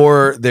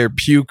for their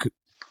puke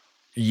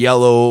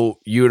yellow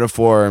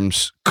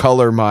uniforms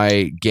color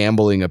my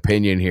gambling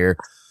opinion here.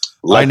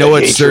 I know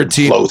it's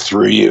 13 flow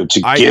through you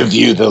to give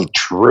you the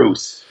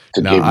truth.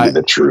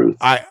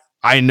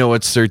 I know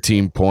it's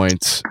 13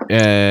 points,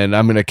 and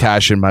I'm going to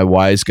cash in my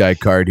wise guy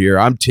card here.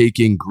 I'm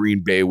taking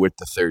Green Bay with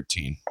the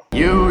 13.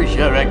 Use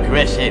your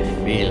aggressive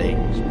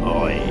feelings,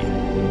 boy.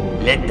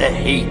 Let the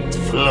hate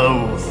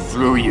flow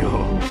through you.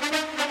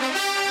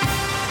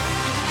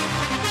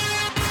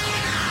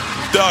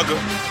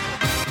 Duggar.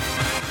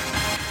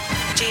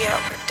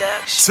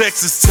 Production.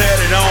 Texas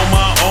tatted on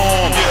my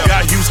arm.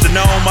 Got Houston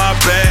breathing on my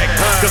back.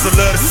 Cause I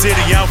love the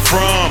city I'm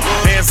from.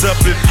 Hands up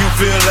if you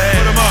feel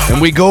that.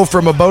 And we go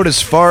from about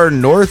as far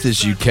north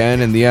as you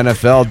can in the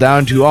NFL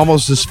down to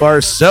almost as far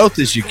south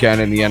as you can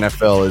in the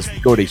NFL as we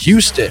go to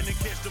Houston.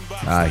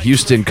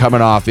 Houston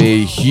coming off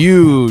a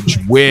huge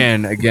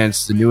win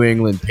against the New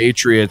England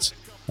Patriots.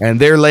 And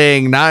they're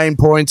laying 9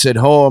 points at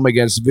home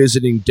against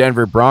visiting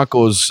Denver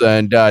Broncos.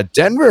 And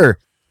Denver,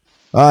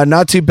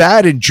 not too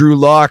bad in Drew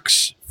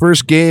Lock's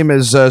first game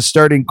as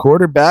starting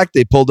quarterback.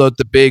 They pulled out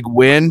the big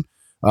win,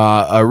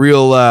 a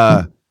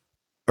real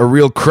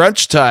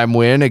crunch time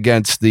win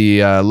against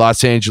the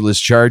Los Angeles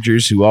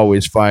Chargers, who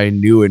always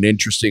find new and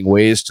interesting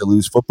ways to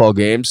lose football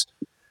games.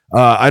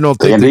 I don't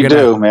think they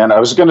do, man. I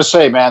was going to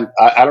say, man,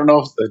 I don't know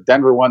if the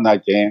Denver won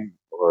that game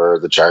or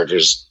the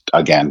Chargers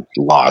again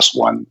lost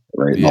one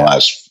in the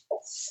last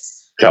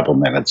couple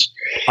minutes.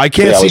 I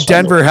can't see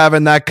Denver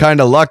having that kind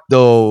of luck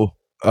though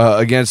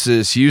against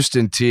this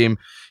Houston team.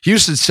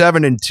 Houston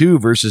 7-2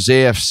 versus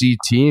AFC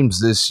teams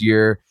this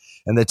year,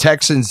 and the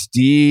Texans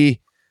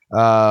D.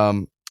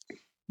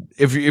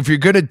 If you're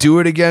going to do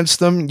it against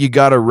them, you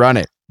got to run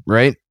it,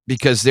 right?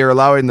 Because they're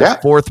allowing the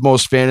fourth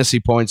most fantasy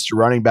points to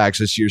running backs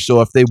this year.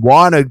 So if they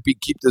want to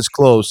keep this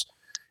close,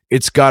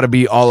 it's got to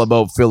be all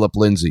about Philip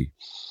Lindsay.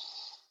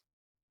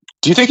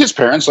 Do you think his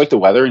parents like the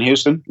weather in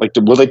Houston? Like,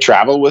 will they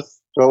travel with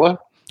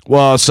Philip?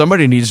 Well,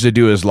 somebody needs to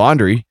do his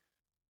laundry.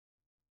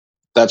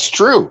 That's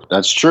true.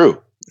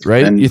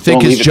 Right? And you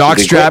think his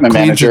jockstrap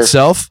cleans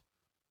itself?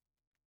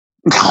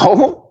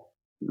 No.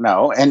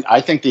 And I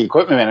think the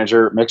equipment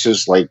manager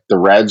mixes like the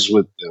reds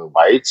with the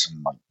whites,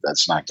 and like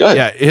that's not good.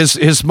 Yeah,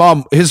 his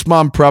mom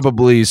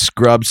probably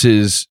scrubs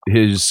his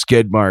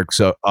skid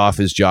marks off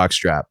his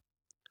jockstrap.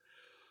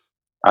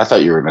 I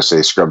thought you were going to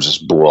say scrubs his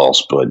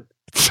balls, but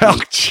oh,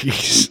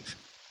 jeez,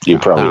 you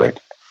probably.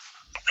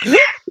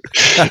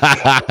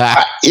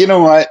 You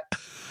know what?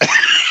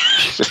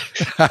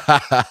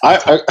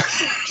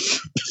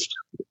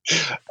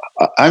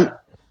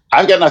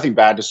 I've got nothing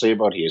bad to say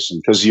about Houston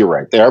because you're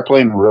right. They are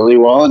playing really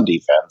well in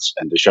defense,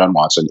 and Deshaun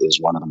Watson is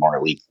one of the more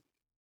elite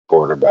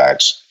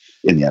quarterbacks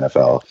in the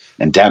NFL.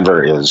 And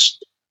Denver is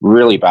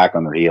really back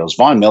on their heels.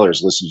 Von Miller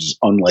is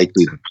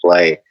unlikely to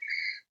play.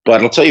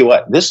 But I'll tell you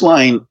what, this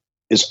line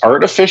is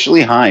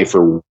artificially high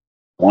for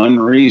one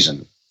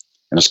reason,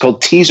 and it's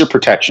called teaser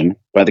protection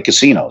by the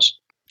casinos.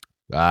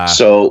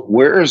 So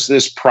whereas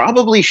this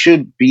probably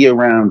should be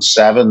around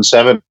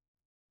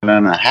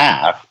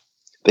 7.5,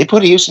 they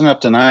put Houston up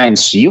to 9,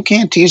 so you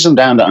can't tease them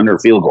down to under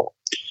field goal.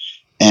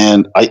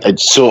 And I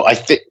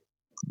think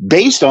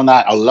based on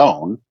that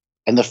alone,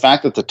 and the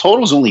fact that the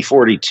total is only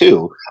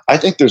 42, I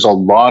think there's a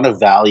lot of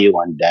value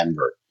on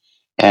Denver.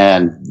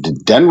 And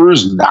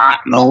Denver's not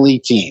an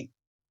elite team.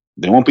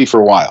 They won't be for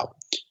a while.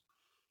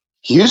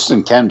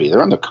 Houston can be.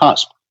 They're on the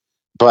cusp.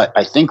 But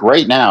I think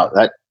right now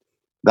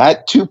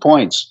that 2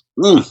 points,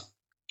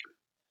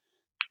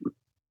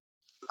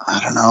 I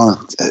don't know.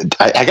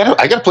 I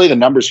gotta play the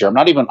numbers here. I'm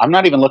not even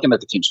looking at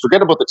the teams.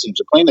 Forget about the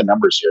teams. I'm playing the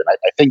numbers here. And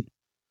I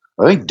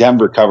think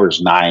Denver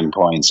covers 9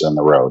 points on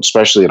the road,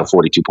 especially at a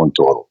 42-point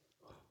total.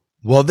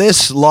 Well,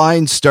 this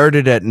line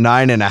started at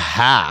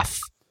 9.5.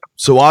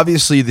 So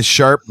obviously the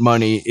sharp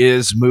money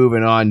is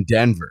moving on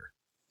Denver.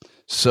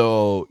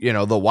 So,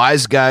 the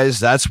wise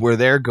guys, that's where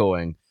they're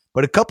going.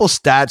 But a couple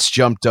stats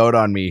jumped out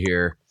on me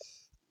here.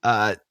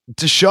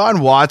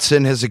 Deshaun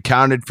Watson has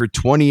accounted for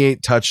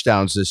 28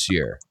 touchdowns this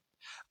year.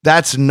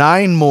 That's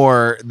 9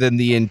 more than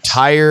the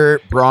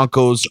entire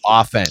Broncos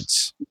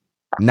offense.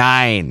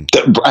 9.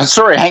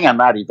 Sorry, hang on,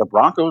 Matty. The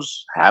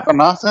Broncos have an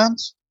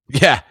offense?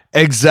 Yeah,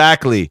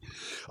 exactly.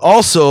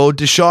 Also,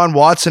 Deshaun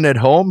Watson at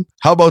home,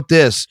 how about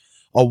this?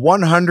 A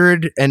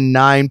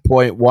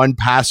 109.1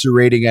 passer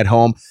rating at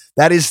home.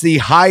 That is the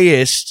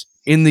highest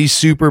in the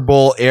Super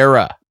Bowl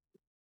era.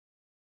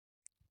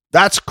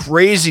 That's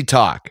crazy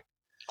talk.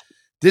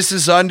 This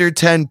is under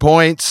 10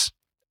 points.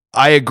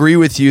 I agree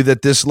with you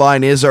that this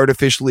line is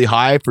artificially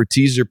high for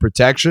teaser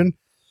protection,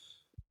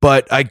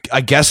 but I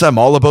guess I'm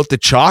all about the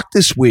chalk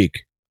this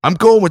week. I'm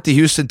going with the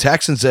Houston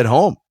Texans at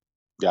home.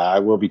 Yeah, I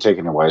will be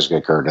taking a wise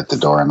guy card at the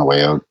door on the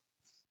way out.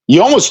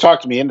 You almost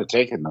talked me into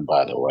taking them,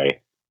 by the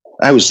way.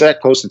 I was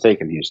that close to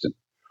taking Houston,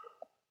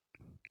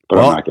 but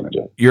I'm not going to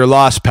do it. You're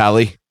lost,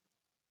 Pally.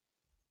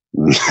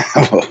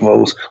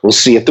 We'll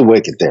see at the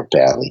wicket there,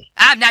 Pally.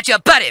 I'm not your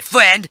buddy,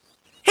 friend.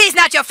 He's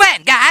not your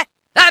friend, guy.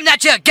 I'm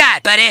not your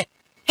guy, buddy.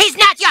 He's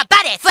not your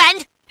buddy,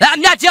 friend.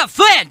 I'm not your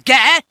friend,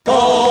 guy.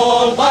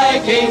 Skol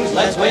Vikings,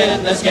 let's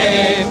win this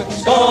game.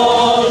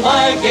 Skol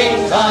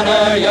Vikings,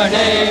 honor your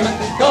name.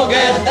 Go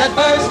get that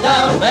first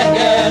down, then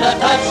get a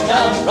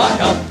touchdown. Rock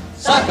 'em,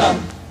 sock 'em,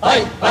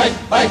 fight, fight,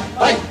 fight,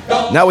 fight,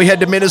 go. Now we head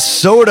to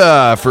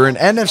Minnesota for an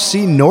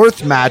NFC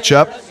North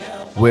matchup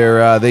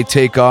where they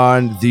take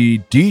on the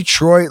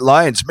Detroit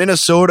Lions.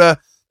 Minnesota,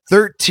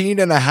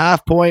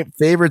 13.5-point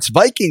favorites.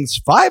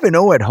 Vikings,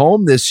 5-0 at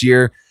home this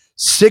year.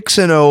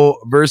 6-0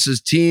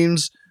 versus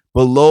teams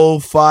below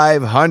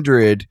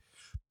 500.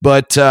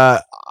 But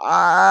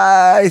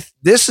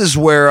this is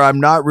where I'm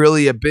not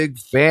really a big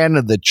fan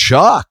of the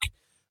chalk.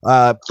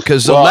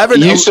 Because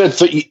 11. You said,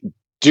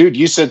 dude,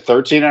 you said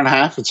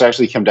 13.5. It's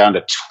actually come down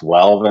to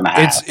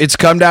 12.5. It's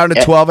come down to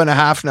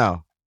 12.5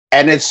 now.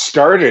 And it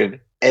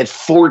started at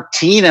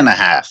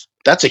 14.5.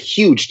 That's a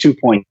huge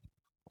 2-point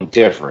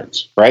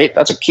difference, right?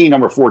 That's a key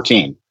number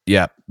 14.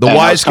 Yeah. The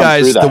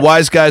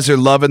wise guys are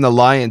loving the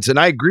Lions. And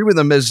I agree with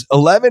them, as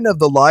 11 of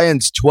the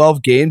Lions'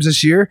 12 games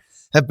this year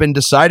have been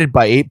decided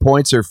by 8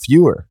 points or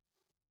fewer.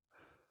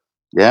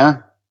 Yeah.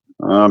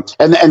 And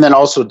then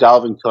also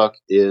Dalvin Cook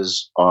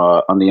is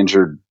on the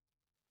injured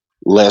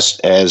list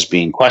as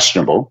being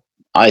questionable.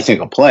 I think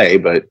he'll play,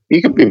 but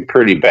he could be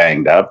pretty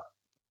banged up.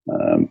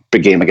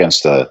 Big game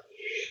against a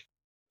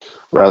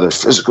rather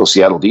physical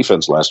Seattle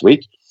defense last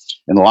week.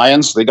 And the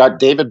Lions, they got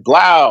David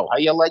Blau. How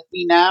you like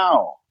me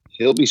now?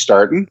 He'll be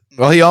starting.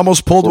 Well, he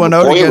almost pulled one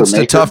out against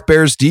the tough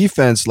Bears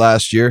defense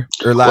last year.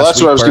 Or last that's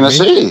week, what I was going to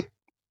say. You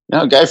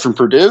know, a guy from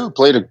Purdue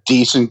played a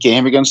decent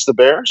game against the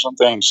Bears on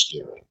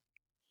Thanksgiving.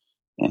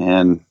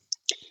 And,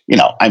 you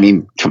know, I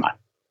mean, come on.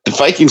 The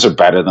Vikings are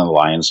better than the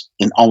Lions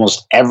in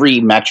almost every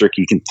metric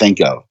you can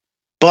think of.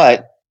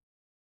 But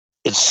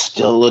it's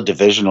still a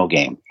divisional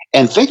game.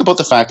 And think about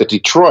the fact that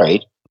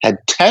Detroit had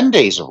 10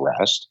 days of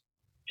rest,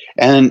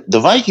 and the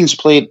Vikings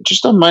played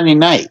just on Monday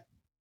night.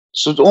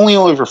 So it's only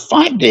over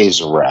 5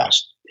 days of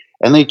rest.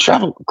 And they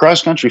traveled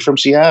cross country from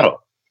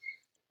Seattle.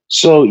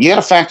 So you got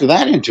to factor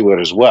that into it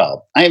as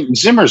well.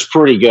 Zimmer's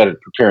pretty good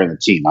at preparing the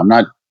team. I'm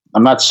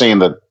not saying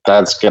that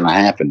that's going to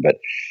happen, but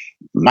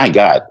my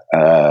God,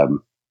 at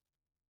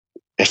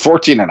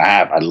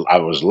 14.5, I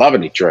was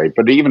loving Detroit,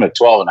 but even at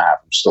 12.5,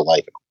 I'm still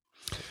liking them.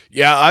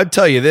 Yeah, I'll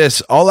tell you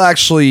this. I'll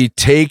actually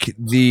take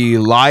the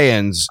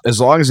Lions as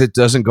long as it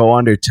doesn't go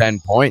under 10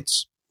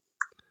 points.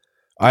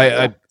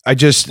 I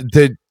just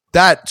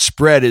that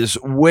spread is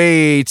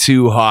way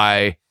too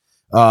high.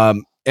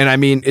 And I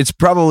mean, it's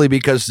probably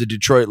because the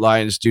Detroit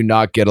Lions do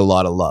not get a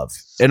lot of love.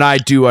 And I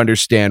do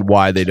understand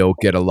why they don't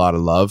get a lot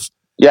of love.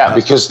 Yeah,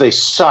 because they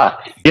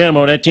suck. Yeah,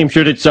 Mo, that team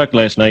sure did suck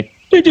last night.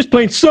 They just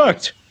plain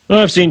sucked. Well,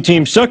 I've seen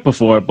teams suck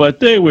before, but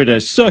they were the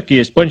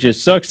suckiest bunch of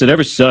sucks that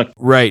ever sucked.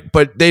 Right,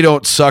 but they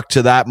don't suck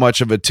to that much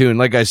of a tune.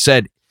 Like I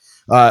said,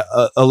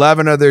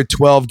 11 of their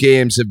 12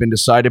 games have been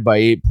decided by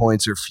 8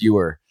 points or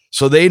fewer.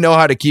 So they know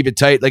how to keep it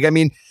tight. Like, I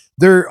mean,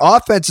 their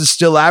offense is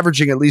still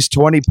averaging at least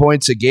 20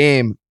 points a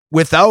game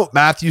without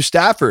Matthew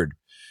Stafford.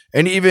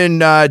 And even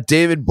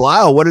David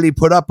Blau, what did he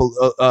put up?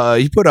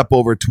 He put up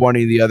over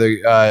 20 the other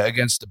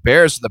against the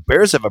Bears. And the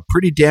Bears have a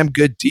pretty damn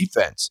good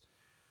defense.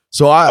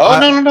 So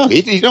no.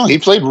 He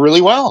played really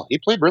well. He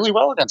played really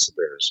well against the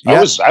Bears.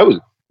 Yeah. I was.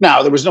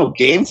 Now there was no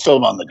game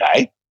film on the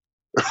guy,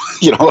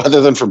 other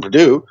than from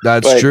Purdue.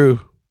 That's true.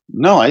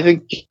 No, I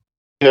think.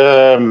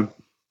 I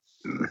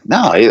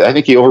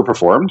think he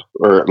overperformed,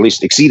 or at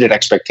least exceeded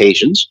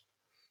expectations.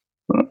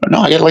 No,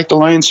 I gotta like the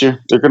Lions here.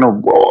 They're gonna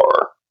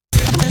roar.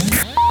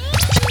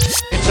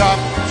 It's up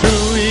to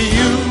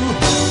you,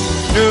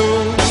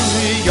 New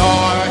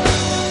York,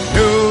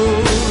 New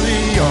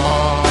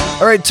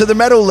York. All right, to the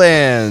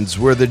Meadowlands,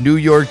 where the New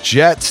York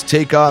Jets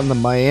take on the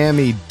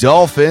Miami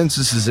Dolphins.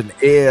 This is an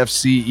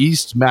AFC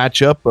East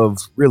matchup of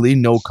really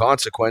no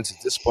consequence at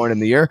this point in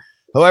the year.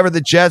 However, the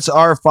Jets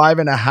are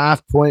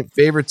 5.5-point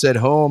favorites at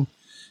home.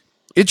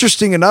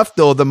 Interesting enough,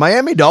 though, the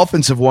Miami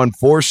Dolphins have won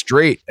 4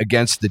 straight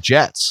against the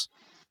Jets.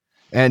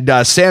 And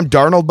Sam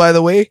Darnold, by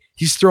the way,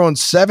 he's thrown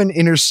 7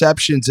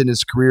 interceptions in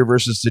his career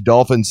versus the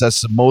Dolphins.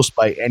 That's the most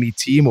by any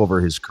team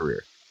over his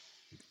career.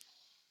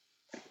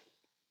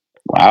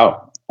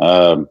 Wow.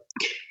 The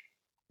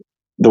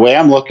way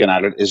I'm looking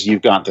at it is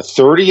you've got the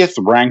 30th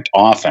ranked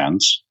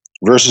offense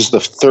versus the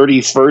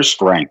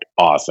 31st ranked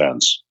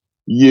offense.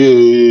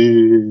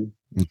 Yeah.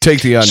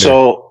 Take the under.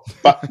 So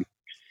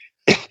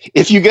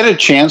if you get a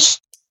chance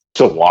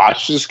to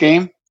watch this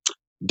game,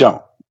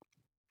 don't.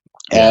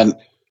 And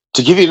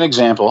to give you an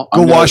example,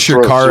 go wash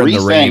your car in the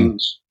rain.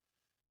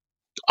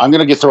 I'm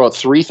going to throw out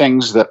 3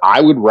 things that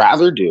I would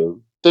rather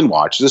do than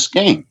watch this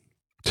game.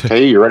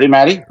 Okay, you ready,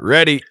 Matty?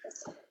 Ready.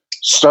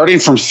 Starting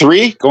from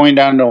 3, going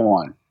down to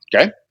 1.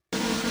 Okay.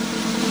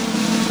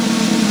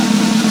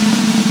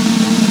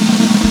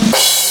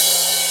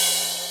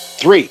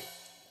 3,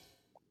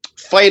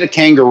 fight a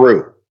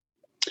kangaroo.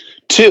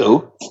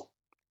 2,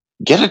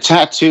 get a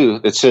tattoo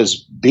that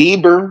says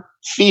Bieber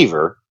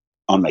Fever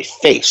on my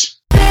face.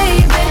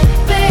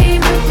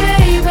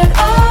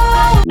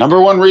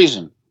 Number 1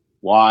 reason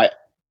why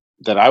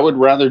that I would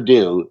rather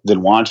do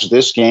than watch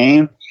this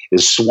game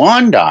is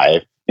swan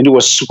dive into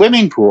a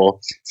swimming pool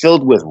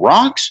filled with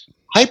rocks,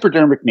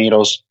 hypodermic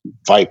needles,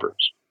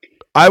 vipers.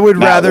 I would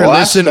rather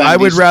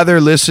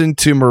listen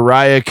to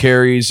Mariah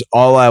Carey's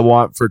 "All I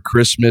Want for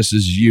Christmas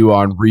Is You"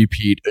 on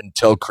repeat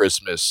until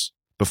Christmas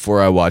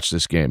before I watch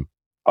this game.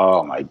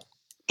 Oh my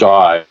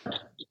God!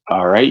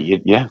 All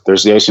right, yeah,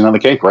 there's the icing on the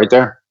cake right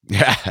there.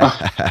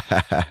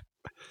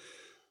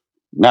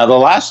 Now, the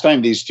last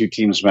time these two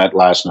teams met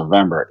last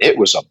November, it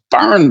was a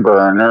barn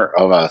burner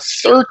of a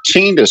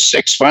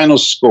 13-6 final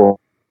score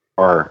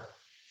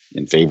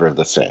in favor of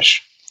the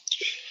Fish.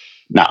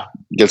 Now,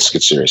 let's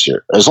get serious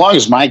here. As long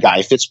as my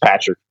guy,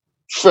 Fitzpatrick,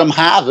 from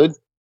Harvard,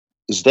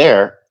 is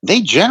there,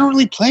 they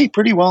generally play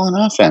pretty well in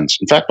offense.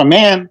 In fact, my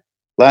man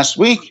last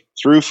week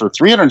threw for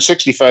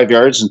 365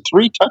 yards and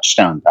 3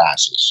 touchdown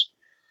passes.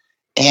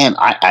 And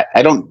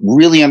I don't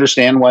really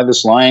understand why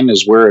this line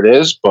is where it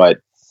is, but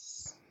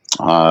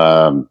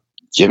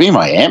give me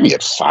Miami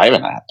at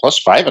 5.5,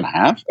 plus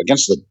 5.5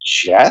 against the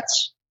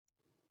Jets.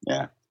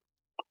 Yeah.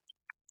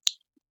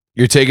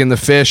 You're taking the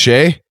fish,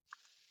 eh?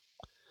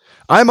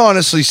 I'm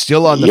honestly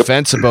still on the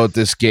fence about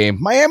this game.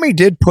 Miami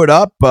did put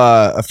up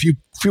a few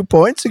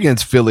points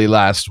against Philly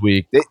last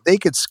week. They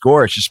could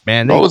score. It's just,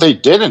 man. They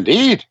did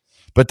indeed.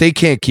 But they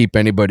can't keep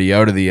anybody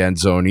out of the end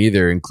zone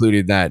either,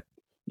 including that.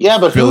 Yeah,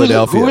 but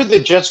Philadelphia. who are the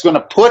Jets going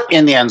to put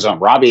in the end zone?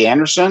 Robbie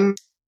Anderson?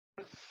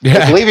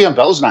 Yeah. Le'Veon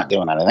Bell's not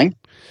doing anything.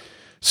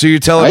 So you're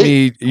telling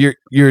me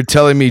you're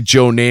telling me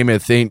Joe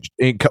Namath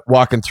ain't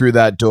walking through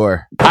that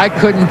door? I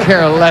couldn't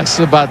care less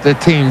about the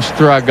team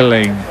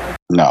struggling.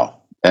 No.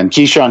 And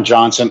Keyshawn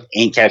Johnson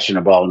ain't catching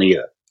the ball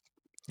neither.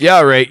 Yeah,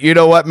 right. You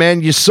know what,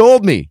 man? You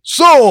sold me.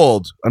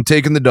 Sold. I'm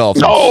taking the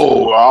Dolphins.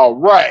 Oh, all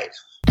right.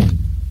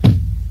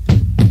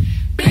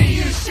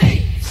 B-U-C-C-A-N-E-E-R-S.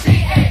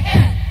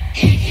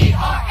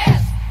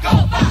 Go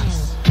Bucks!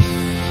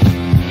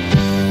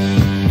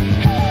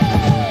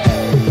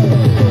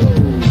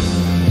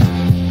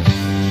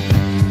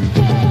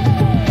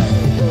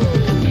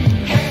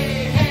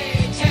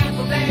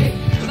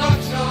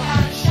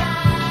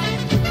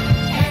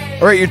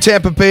 All right, your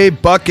Tampa Bay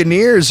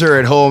Buccaneers are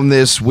at home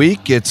this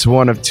week. It's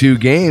one of 2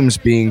 games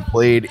being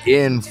played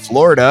in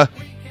Florida,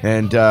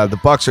 and the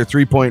Bucs are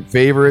 3-point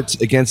favorites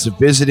against the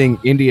visiting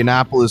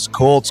Indianapolis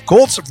Colts.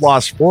 Colts have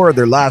lost 4 of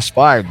their last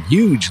 5,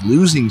 huge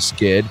losing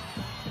skid,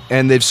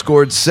 and they've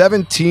scored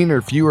 17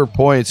 or fewer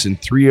points in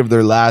 3 of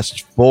their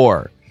last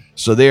 4.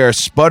 So they are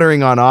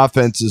sputtering on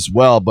offense as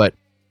well, but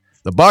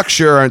the Bucs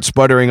sure aren't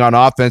sputtering on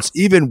offense,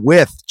 even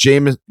with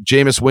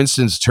Jameis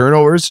Winston's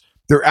turnovers.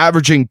 They're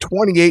averaging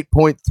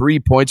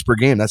 28.3 points per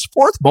game. That's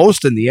 4th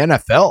most in the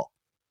NFL.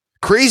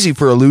 Crazy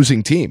for a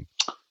losing team.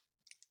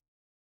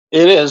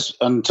 It is,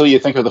 until you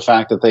think of the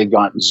fact that they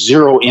got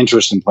 0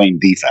 interest in playing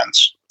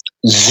defense.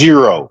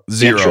 Zero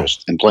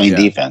interest in playing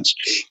defense.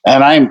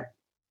 And I'm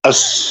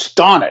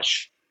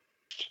astonished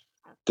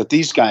that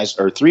these guys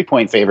are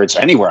 3-point favorites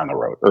anywhere on the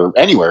road, or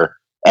anywhere,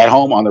 at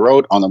home, on the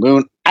road, on the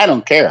moon. I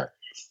don't care.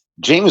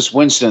 Jameis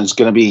Winston is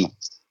going to be,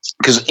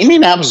 because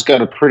Indianapolis has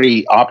got a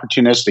pretty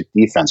opportunistic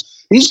defense.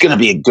 He's going to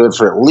be good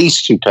for at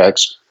least 2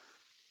 picks.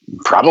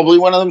 Probably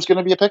one of them is going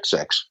to be a pick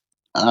 6.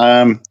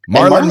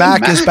 Marlon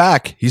Mack is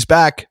back. He's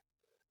back.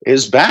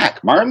 Is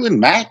back. Marlon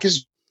Mack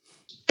is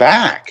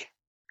back.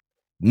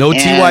 No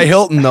T.Y.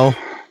 Hilton, though.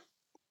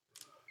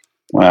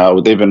 Well,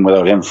 they've been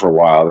without him for a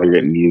while. They're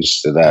getting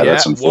used to that.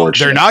 That's unfortunate.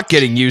 Well, they're not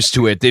getting used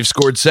to it. They've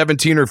scored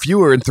 17 or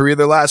fewer in 3 of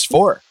their last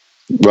 4.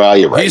 Well,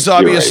 you're right. He's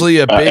obviously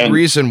a big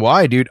reason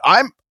why, dude.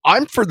 I'm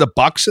for the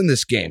Bucs in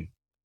this game.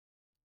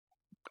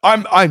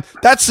 I'm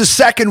that's the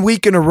 2nd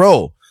week in a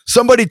row.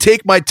 Somebody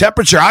take my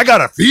temperature. I got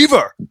a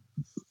fever.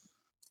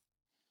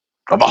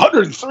 I'm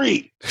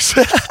 103.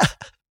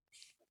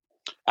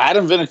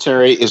 Adam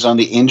Vinatieri is on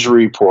the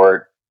injury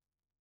report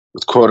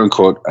with quote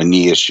unquote a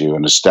knee issue,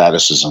 and his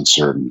status is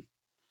uncertain.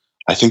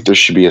 I think there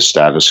should be a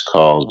status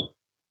called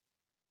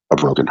a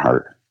broken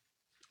heart.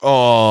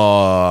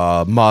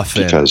 Oh,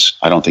 muffin. Because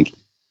I don't think he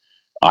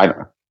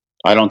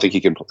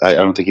can. I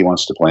don't think he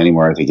wants to play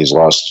anymore. I think he's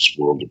lost his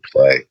world to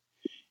play.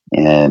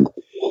 And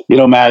you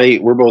know, Matty,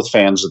 we're both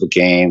fans of the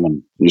game,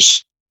 and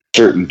there's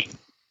certain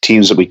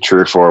teams that we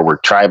cheer for. We're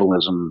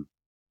tribalism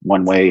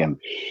one way,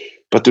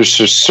 but there's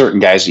just certain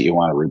guys that you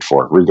want to root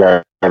for,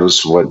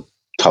 regardless of what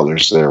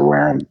colors they're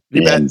wearing.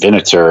 And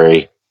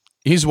Vinatieri,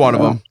 he's one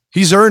of them.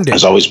 He's earned it.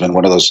 Has always been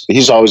one of those.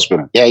 He's always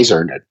been. Yeah, he's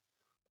earned it.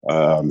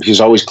 He's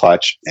always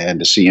clutch,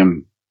 and to see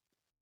him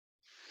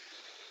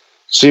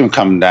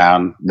come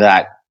down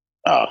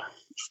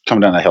come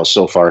down the hill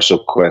so far so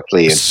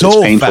quickly, it's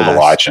painful to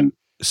watch, and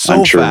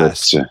I'm sure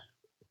fast.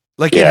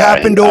 It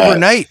happened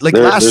overnight.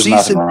 Last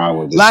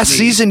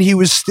season he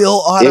was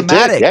still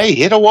automatic. Yeah, he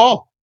hit a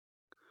wall.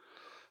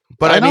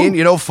 But I mean,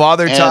 you know,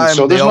 Father Time,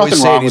 so they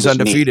always say he's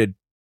undefeated.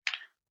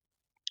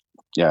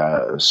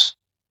 Yeah,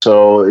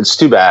 so it's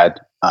too bad.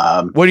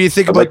 What do you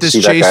think about this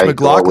Chase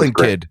McLaughlin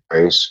kid?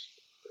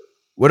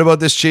 What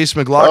about this Chase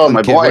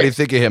McLaughlin kid? What do you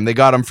think of him? They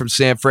got him from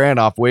San Fran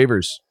off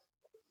waivers.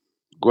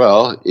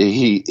 Well,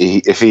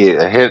 if he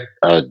hit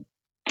a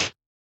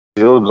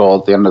field goal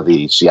at the end of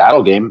the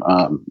Seattle game,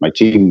 my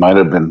team might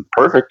have been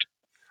perfect.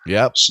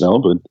 Yep. Still,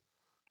 but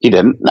he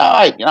didn't. No,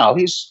 I don't know.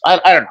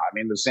 I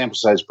mean, the sample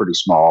size is pretty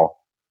small.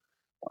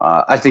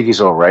 I think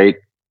he's all right.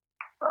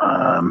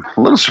 A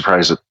little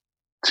surprised that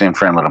San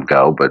Fran let him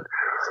go, but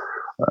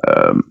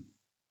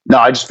no,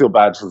 I just feel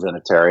bad for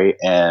Vinatieri,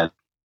 and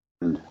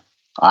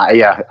I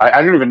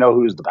don't even know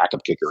who the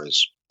backup kicker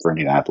is for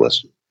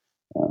Indianapolis.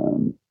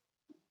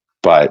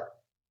 But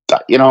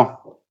you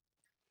know,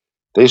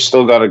 they've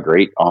still got a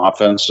great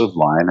offensive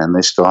line, and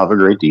they still have a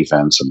great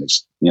defense, and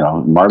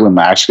Marlon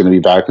Mack's going to be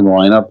back in the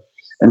lineup.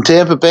 And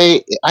Tampa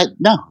Bay,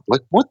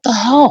 what the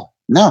hell?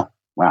 No,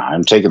 wow,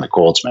 I'm taking the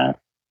Colts, man.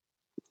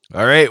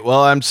 All right.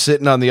 Well, I'm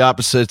sitting on the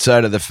opposite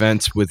side of the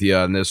fence with you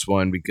on this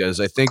one because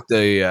I think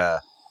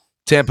the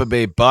Tampa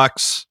Bay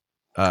Bucks,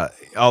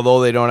 although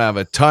they don't have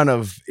a ton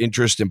of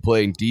interest in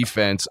playing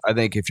defense, I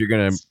think if you're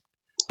going to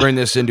bring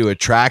this into a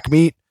track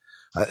meet,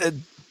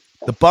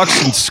 the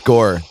Bucks can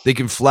score. They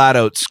can flat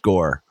out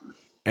score.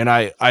 And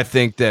I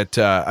think that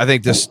I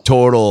think this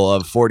total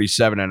of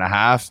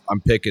 47.5,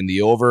 I'm picking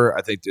the over.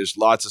 I think there's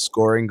lots of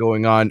scoring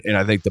going on, and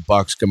I think the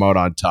Bucks come out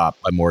on top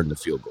by more than the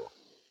field goal.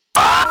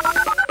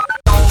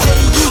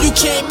 You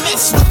can't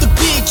mess with the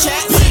big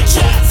cats.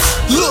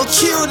 Look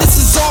here, this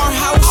is our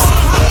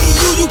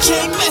house. You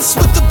can't mess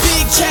with the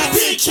big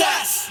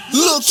cats.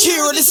 Look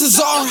here, this is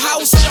our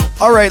house.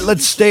 All right,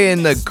 let's stay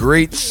in the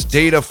great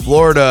state of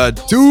Florida.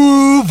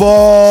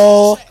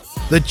 Duval.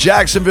 The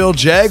Jacksonville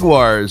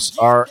Jaguars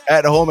are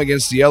at home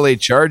against the LA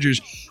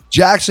Chargers.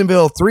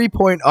 Jacksonville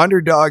 3-point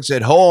underdogs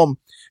at home.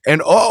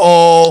 And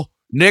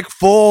Nick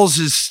Foles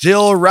is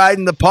still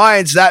riding the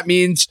pines. That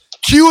means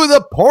cue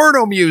the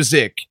porno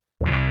music.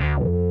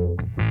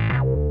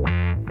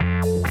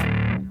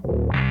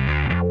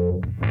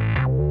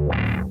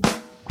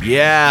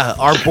 Yeah,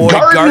 our boy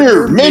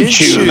Gardner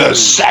Minshew the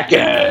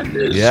second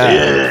is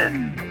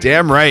in.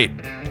 Damn right.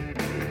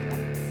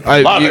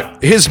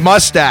 His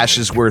mustache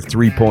is worth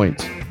 3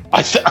 points.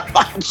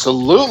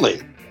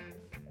 Absolutely.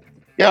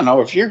 Yeah,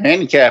 no, if you're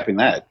handicapping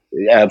that,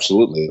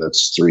 absolutely,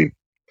 that's 3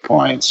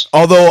 points.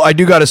 Although I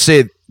do got to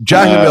say,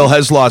 Jacksonville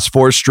has lost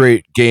 4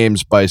 straight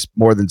games by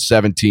more than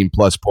 17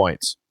 plus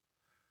points.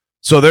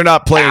 So they're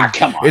not playing.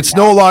 It's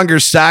no longer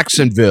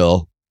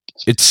Saxonville.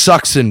 It's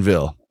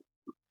Sucksonville.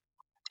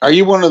 Are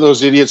you one of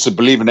those idiots that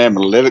believe in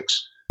analytics?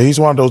 He's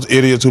one of those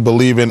idiots who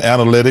believe in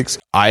analytics.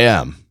 I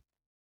am.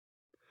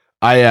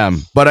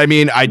 But I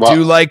mean, I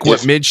do like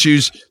what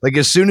Minshew's like.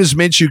 As soon as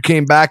Minshew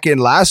came back in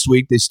last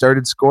week, they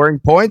started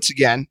scoring points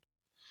again.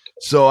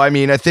 So, I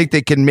mean, I think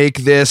they can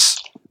make this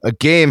a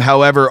game.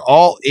 However,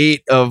 all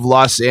 8 of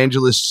Los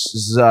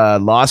Angeles'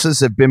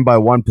 losses have been by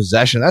 1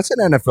 possession. That's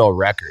an NFL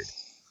record.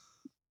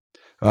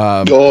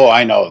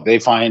 I know. They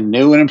find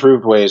new and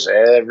improved ways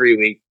every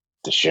week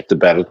to shift the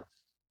bet at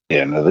the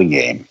end of the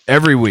game.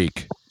 Every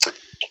week.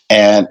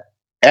 And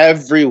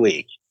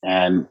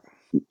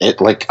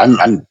it like they're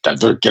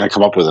going to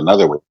come up with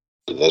another way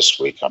this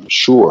week, I'm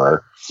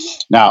sure.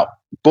 Now,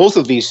 both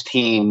of these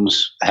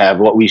teams have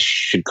what we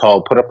should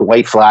call put up the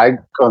white flag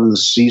on the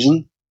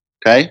season.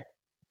 Okay.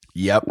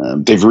 Yep.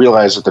 They've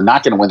realized that they're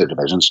not going to win their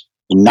divisions.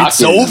 They're not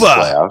it's over. The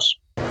playoffs.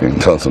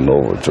 It doesn't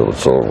over till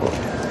it's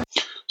over.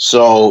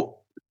 So,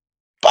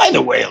 by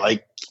the way,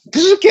 like,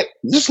 does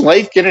this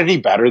life get any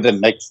better than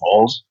Nick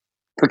Foles?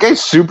 The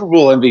guy's Super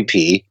Bowl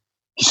MVP.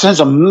 He signs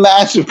a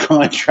massive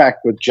contract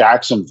with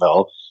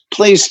Jacksonville.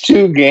 Plays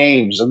 2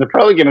 games, and they're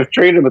probably going to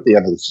trade him at the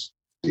end of the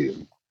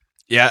season.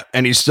 Yeah,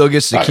 and he still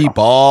gets to keep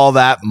all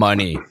that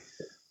money.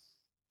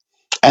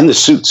 And the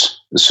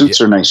suits. The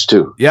suits are nice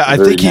too. Yeah, I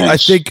think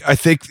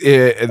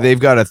they've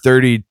got a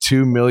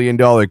 $32 million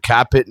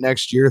cap hit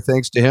next year,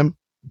 thanks to him.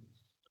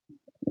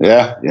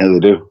 Yeah, they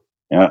do.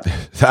 Yeah,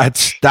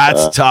 that's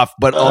tough.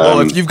 But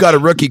although if you've got a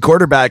rookie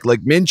quarterback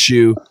like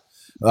Minshew,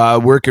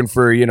 working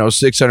for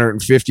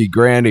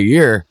 $650,000 a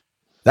year,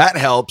 that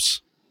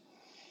helps.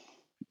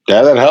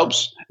 Yeah, that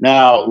helps.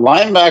 Now,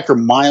 linebacker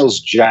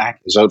Miles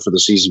Jack is out for the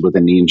season with a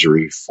knee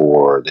injury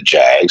for the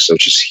Jags,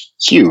 which is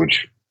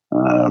huge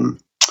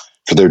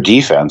for their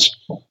defense.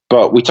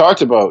 But we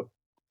talked about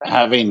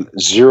having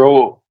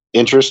zero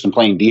interest in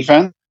playing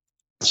defense.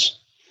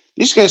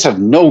 These guys have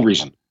no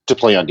reason to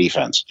play on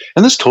defense.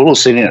 And this total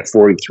is sitting at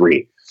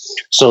 43.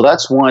 So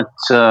that's what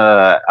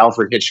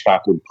Alfred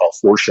Hitchcock would call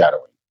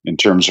foreshadowing in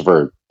terms of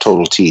our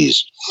total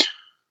tease.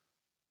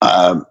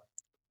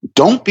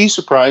 Don't be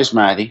surprised,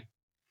 Matty,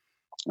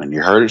 and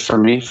you heard it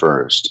from me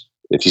first,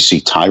 if you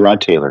see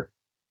Tyrod Taylor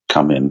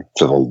come in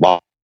for the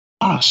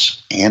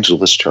Los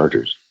Angeles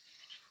Chargers.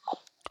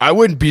 I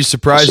wouldn't be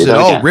surprised at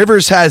all.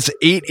 Rivers has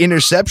 8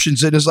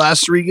 interceptions in his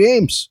last 3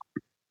 games.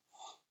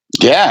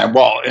 Yeah,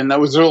 well, and that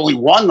was only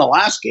 1 the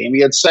last game.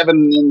 He had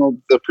 7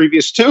 in the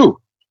previous 2.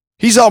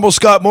 He's almost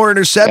got more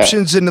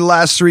interceptions in the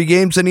last 3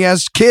 games than he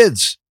has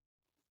kids.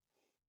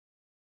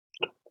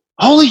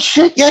 Holy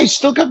shit, yeah, he's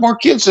still got more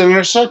kids than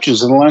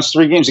interceptions in the last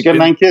 3 games. He got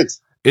 9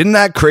 kids. Isn't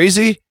that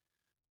crazy?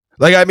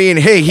 Like, I mean,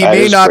 hey, he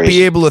may not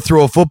be able to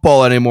throw a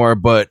football anymore,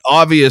 but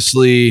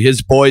obviously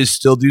his boys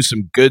still do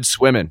some good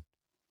swimming.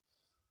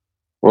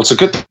 Well, it's a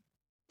good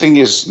thing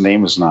his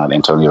name is not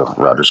Antonio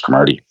Rodgers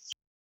Cromartie.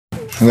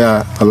 I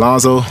got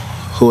Alonzo,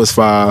 who is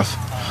 5.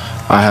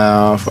 I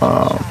have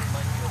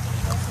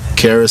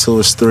Karras, who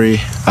is 3.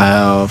 I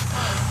have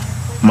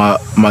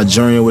my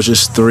junior, which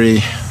is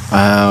 3. I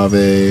have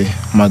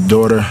my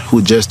daughter,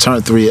 who just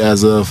turned 3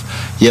 as of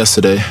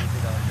yesterday.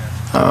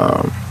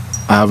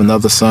 I have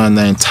another son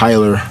named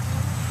Tyler.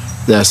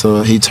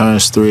 He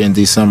turns 3 in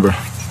December.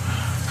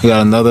 I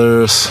got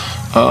another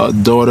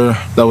daughter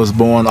that was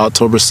born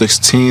October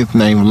 16th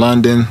named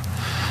London.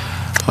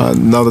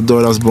 Another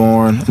daughter that was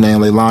born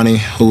named Leilani,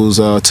 who's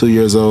 2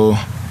 years old.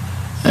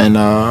 And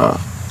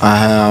I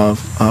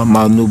have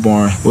my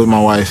newborn with my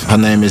wife. Her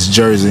name is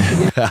Jersey.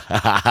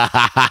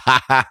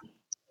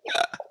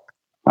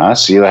 I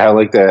see. I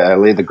like that. I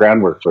laid the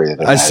groundwork for you.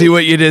 I see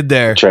what you did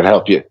there. Try to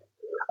help you.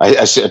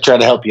 I try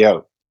to help you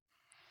out.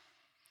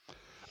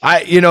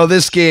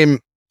 This game,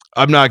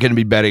 I'm not going to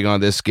be betting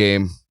on this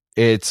game.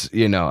 It's,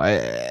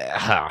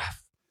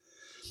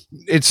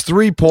 it's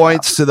 3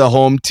 points to the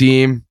home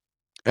team.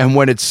 And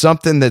when it's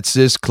something that's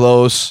this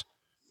close,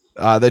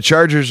 the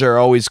Chargers are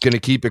always going to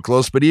keep it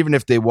close. But even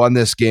if they won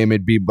this game,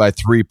 it'd be by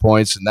 3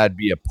 points, and that'd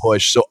be a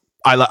push. So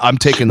I'm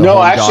taking the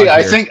home dog here.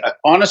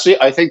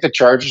 I think the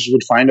Chargers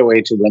would find a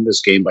way to win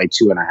this game by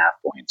 2.5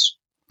 points.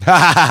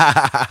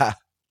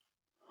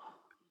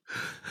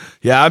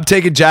 Yeah, I'm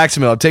taking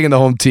Jacksonville. I'm taking the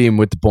home team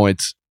with the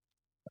points.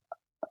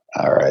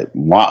 All right.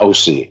 Moi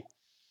aussi.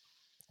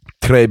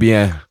 Très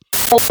bien.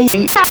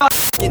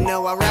 You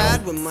know I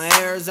ride with my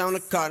Arizona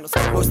Cardinals.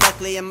 Most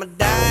likely I'ma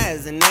die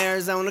as an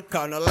Arizona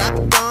Cardinal. I've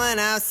been going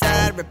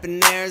outside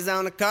ripping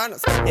Arizona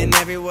Cardinals. And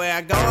everywhere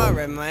I go I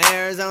rip my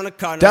Arizona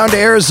Cardinals. Down to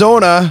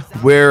Arizona,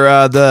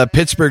 where the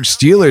Pittsburgh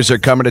Steelers are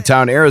coming to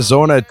town.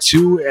 Arizona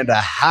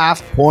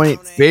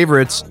 2.5-point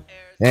favorites.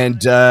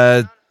 And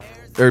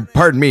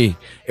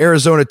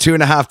Arizona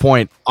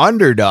 2.5-point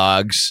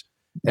underdogs.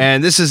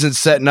 And this isn't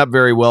setting up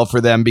very well for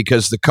them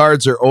because the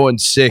Cards are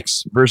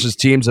 0-6 versus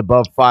teams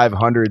above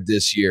 500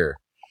 this year.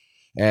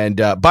 And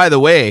by the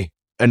way,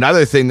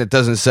 another thing that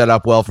doesn't set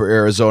up well for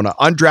Arizona,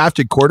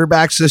 undrafted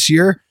quarterbacks this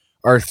year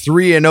are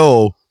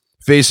 3-0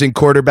 facing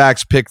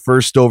quarterbacks picked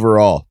first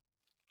overall.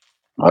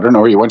 I don't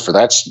know where you went for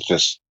that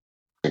statistic,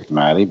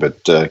 Matty,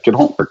 but good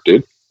homework,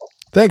 dude.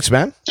 Thanks,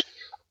 man.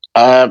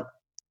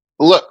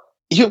 Look,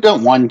 you've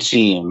got one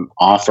team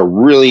off a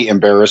really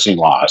embarrassing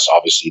loss.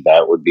 Obviously,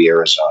 that would be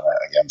Arizona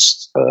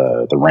against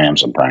the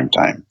Rams in prime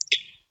time.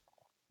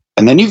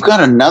 And then you've got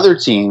another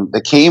team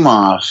that came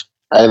off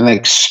an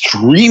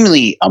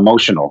extremely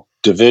emotional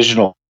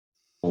divisional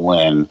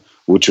win,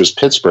 which was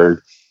Pittsburgh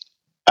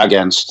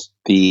against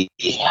the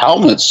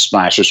Helmet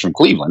Smashers from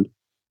Cleveland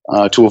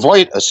to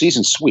avoid a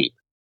season sweep.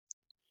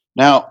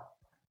 Now,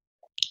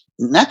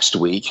 next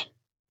week,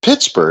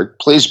 Pittsburgh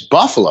plays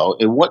Buffalo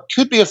in what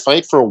could be a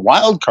fight for a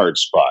wild card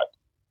spot.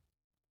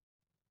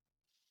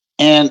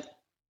 And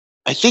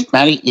I think,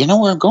 Matty, you know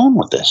where I'm going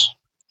with this.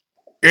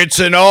 It's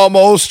an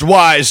almost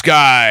wise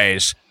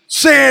guys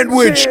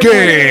sandwich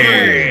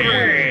game.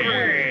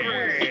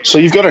 So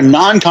you've got a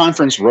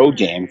non-conference road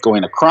game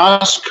going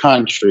across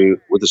country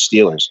with the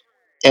Steelers.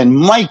 And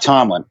Mike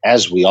Tomlin,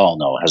 as we all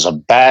know, has a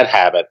bad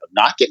habit of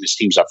not getting his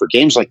teams up for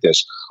games like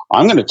this.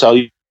 I'm going to tell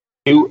you,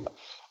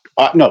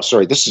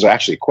 this is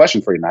actually a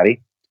question for you,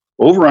 Matty.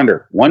 Over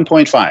under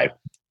 1.5.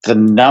 The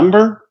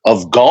number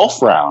of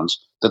golf rounds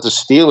that the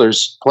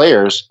Steelers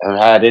players have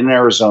had in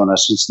Arizona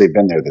since they've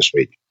been there this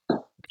week.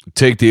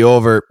 Take the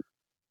over.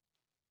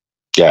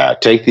 Yeah,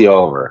 take the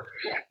over.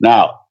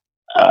 Now,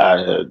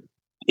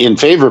 in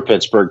favor of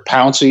Pittsburgh,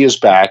 Pouncey is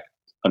back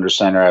under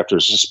center after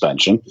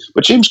suspension,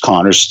 but James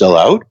Conner's still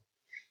out.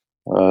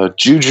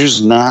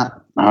 Juju's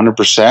not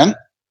 100%.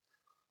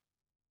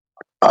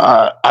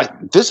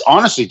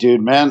 Honestly,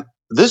 dude, man,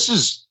 this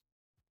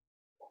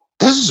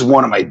is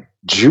one of my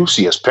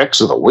juiciest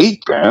picks of the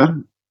week,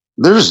 man.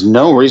 There's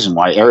no reason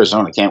why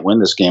Arizona can't win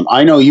this game.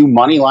 I know you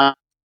money line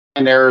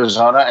in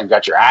Arizona and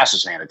got your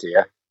asses handed to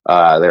you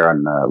there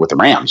on with the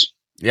Rams.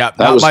 Yeah,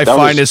 that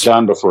was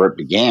done before it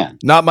began.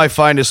 Not my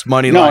finest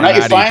money line. No, not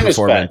your finest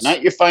bet.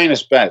 Not your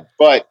finest bet.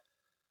 But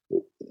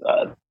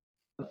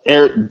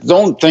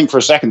don't think for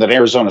a second that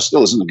Arizona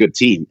still isn't a good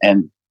team.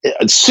 And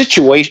this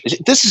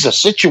is a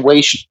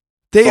situation.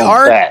 They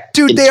aren't,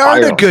 dude. They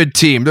aren't a good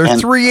team. They're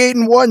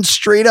 3-8-1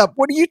 straight up.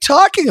 What are you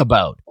talking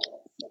about?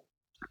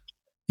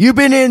 You've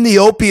been in the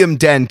opium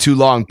den too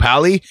long,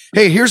 Pally.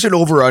 Hey, here's an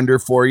over/under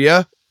for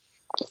you.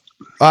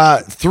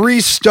 3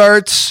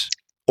 starts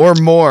or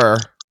more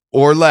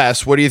or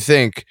less. What do you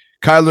think?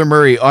 Kyler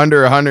Murray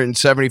under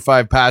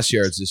 175 pass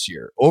yards this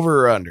year.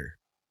 Over or under?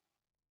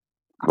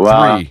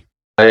 Well, 3.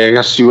 I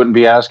guess you wouldn't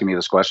be asking me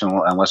this question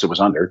unless it was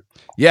under.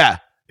 Yeah,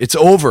 it's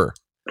over.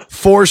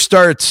 4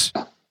 starts.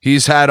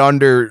 He's had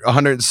under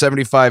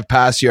 175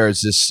 pass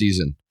yards this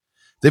season.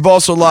 They've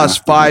also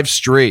lost 5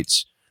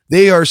 straights.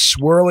 They are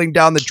swirling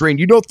down the drain.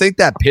 You don't think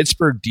that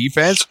Pittsburgh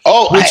defense,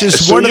 which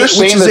is so one of the,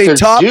 which is a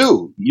top.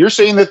 You're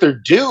saying that they're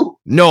due.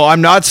 No,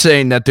 I'm not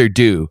saying that they're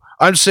due.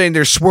 I'm saying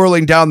they're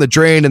swirling down the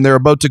drain and they're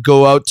about to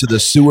go out to the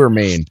sewer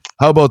main.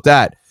 How about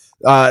that?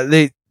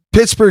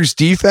 Pittsburgh's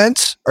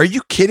defense. Are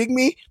you kidding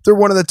me? They're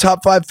one of the top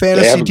 5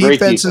 fantasy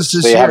defenses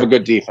this year. They have a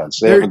good defense.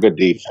 They have a good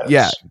defense.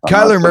 Yeah,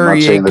 Kyler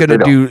Murray ain't going to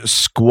do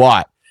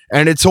squat.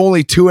 And it's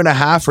only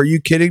 2.5. Are you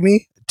kidding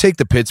me? Take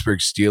the Pittsburgh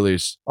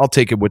Steelers. I'll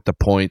take it with the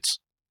points.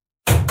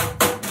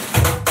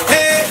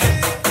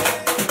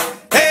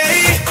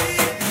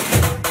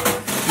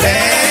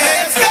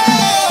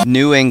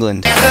 New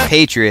England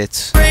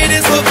Patriots.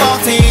 Greatest football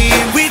team.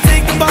 We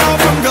take the ball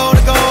from goal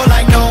to goal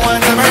like no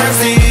one's ever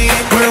seen.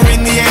 We're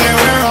in the air,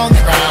 we're on the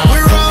ground.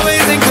 We're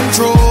always in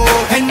control.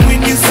 And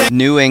when you say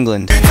New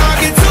England. you're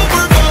talking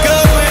Super Bowl,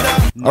 'cause we're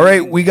the All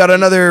right, we got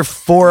another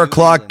 4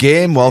 o'clock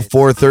game,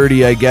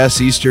 4:30, I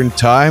guess, Eastern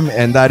time,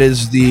 and that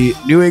is the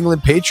New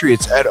England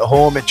Patriots at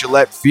home at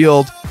Gillette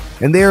Field,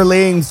 and they are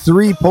laying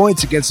 3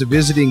 points against the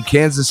visiting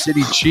Kansas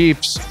City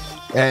Chiefs,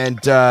 and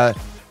the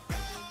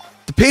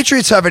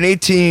Patriots have an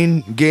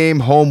 18-game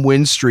home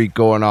win streak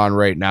going on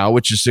right now,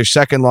 which is their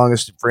second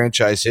longest in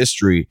franchise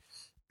history,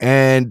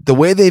 and the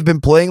way they've been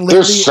playing lately...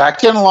 Their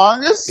second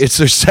longest? It's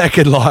their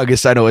second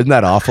longest, I know, isn't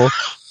that awful?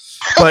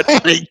 But oh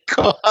my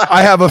God.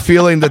 I have a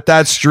feeling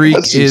that streak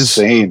That's is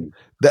insane.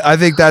 I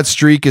think that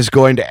streak is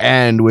going to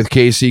end with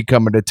KC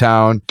coming to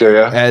town. Do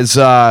ya? As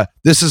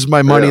this is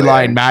my money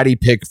line Matty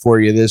pick for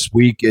you this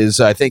week is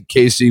I think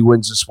KC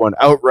wins this one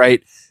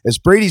outright. As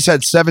Brady's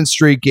had 7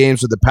 straight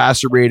games with a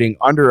passer rating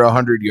under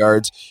 100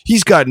 yards,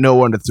 he's got no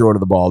one to throw to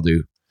the ball,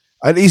 dude.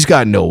 He's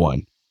got no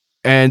one.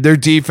 And their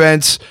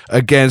defense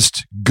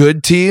against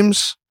good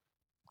teams,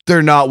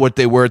 they're not what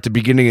they were at the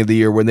beginning of the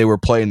year when they were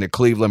playing the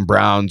Cleveland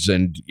Browns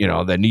and,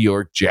 the New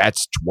York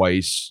Jets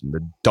twice, and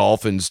the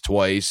Dolphins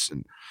twice.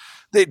 And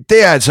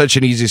they had such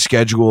an easy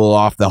schedule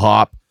off the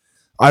hop.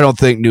 I don't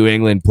think New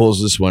England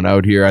pulls this one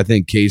out here. I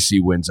think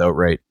KC wins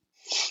outright.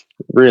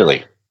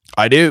 Really?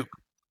 I do.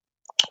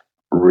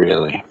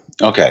 Really?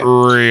 Okay.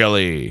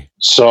 Really?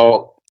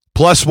 So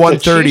plus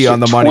 130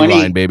 on the money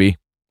line, baby.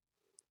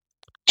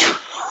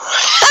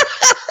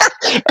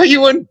 Are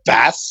you in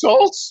bath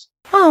salts?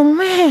 Oh,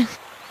 man.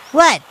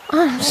 What?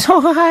 I'm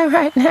so high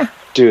right now.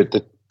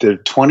 Dude, they're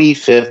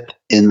 25th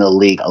in the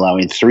league,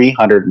 allowing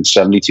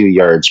 372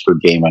 yards per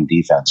game on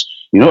defense.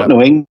 You know what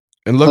New England?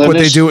 And look what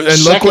they do.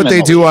 And look what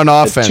they do on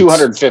offense.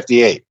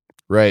 258.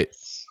 Right.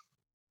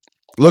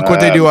 Look what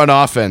they do on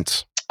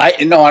offense.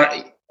 You know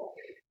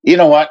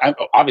what? I'm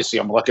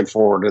looking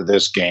forward to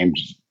this game,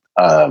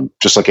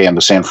 just like I am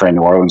the San Fran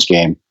New Orleans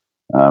game,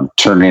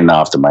 turning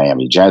off the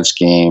Miami Jets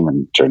game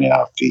and turning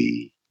off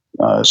the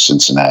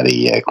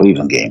Cincinnati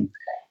Cleveland game.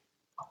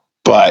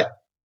 But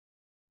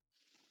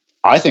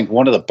I think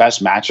one of the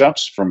best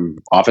matchups from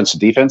offense to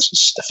defense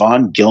is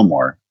Stephon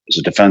Gilmore as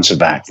a defensive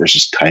back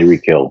versus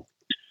Tyreek Hill.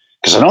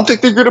 Because I don't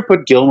think they're going to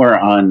put Gilmore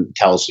on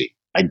Kelsey.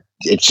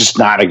 It's just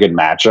not a good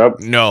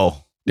matchup.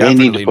 No. They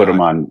need to put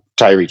him on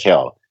Tyreek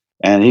Hill.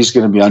 And he's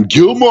going to be on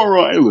Gilmore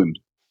Island.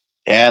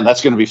 And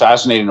that's going to be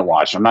fascinating to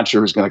watch. I'm not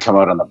sure who's going to come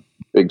out on the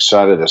big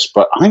side of this.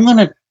 But I'm going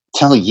to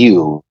tell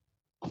you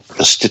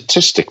the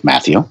statistic,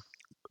 Matthew.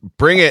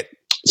 Bring it.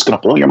 It's going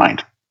to blow your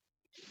mind.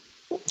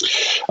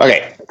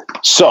 Okay,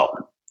 so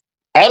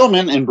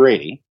Edelman and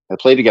Brady have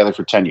played together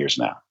for 10 years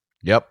now.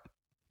 Yep.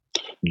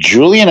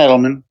 Julian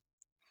Edelman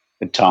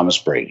and Thomas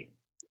Brady.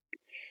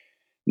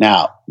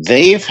 Now,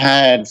 they've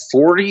had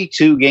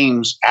 42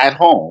 games at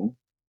home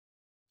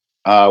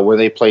where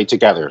they played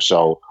together.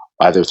 So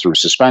either through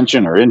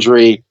suspension or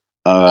injury,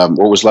 what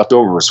was left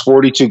over was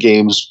 42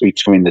 games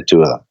between the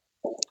two of them.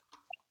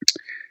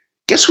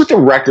 Guess what the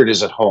record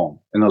is at home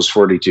in those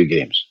 42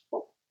 games?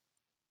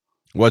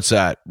 What's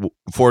that?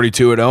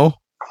 42-0?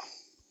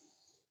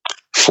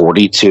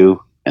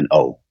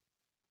 42-0.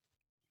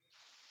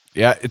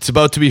 Yeah, it's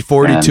about to be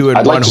 42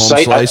 and one home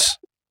slice.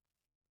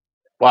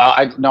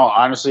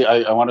 Honestly,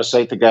 I want to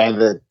cite the guy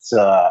that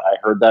I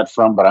heard that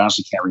from, but I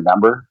honestly can't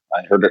remember.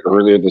 I heard it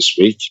earlier this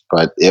week,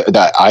 but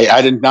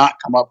I did not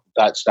come up with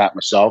that stat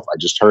myself. I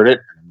just heard it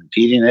and I'm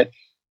repeating it.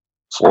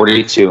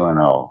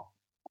 42-0.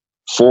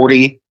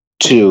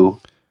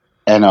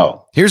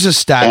 42-0. Here's a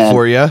stat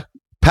for you.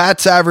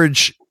 Pats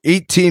average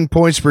 18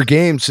 points per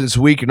game since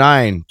week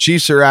 9.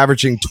 Chiefs are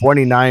averaging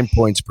 29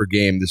 points per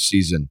game this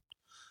season.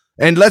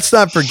 And let's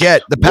not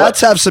forget, the Pats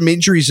have some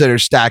injuries that are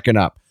stacking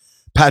up.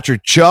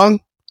 Patrick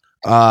Chung,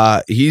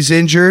 he's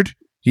injured.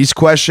 He's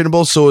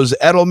questionable. So is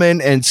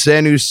Edelman and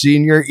Sanu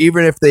Sr.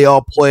 Even if they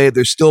all play,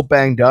 they're still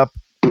banged up.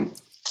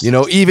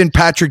 Even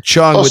Patrick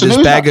Chung with his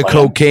bag of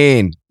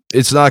cocaine,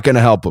 it's not going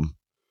to help him.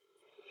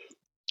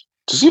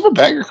 Does he have a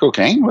bag of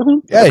cocaine with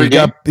him?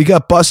 Yeah, he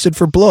got busted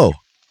for blow.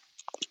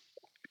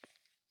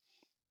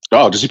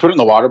 Oh, does he put it in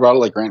the water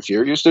bottle like Grant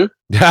Fuhr used to?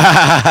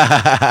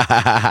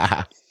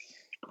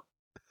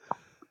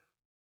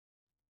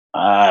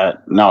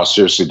 No,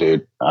 seriously,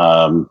 dude.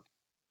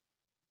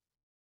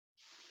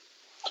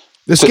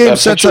 This game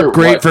sets up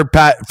great for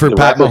Pat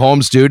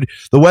Mahomes, dude.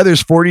 The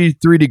weather's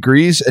 43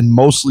 degrees and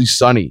mostly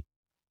sunny.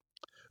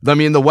 I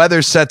mean, the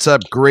weather sets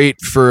up great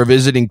for a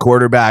visiting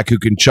quarterback who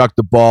can chuck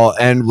the ball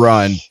and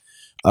run.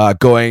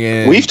 Going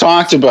in, we've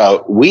talked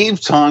about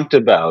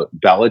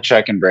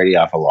Belichick and Brady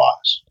off a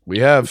loss.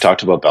 We've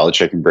talked about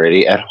Belichick and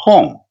Brady at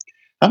home.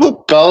 How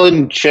about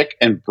Belichick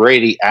and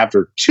Brady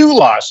after 2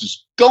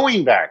 losses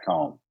going back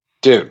home?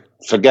 Dude,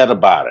 forget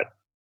about it.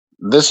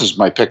 This is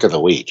my pick of the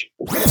week.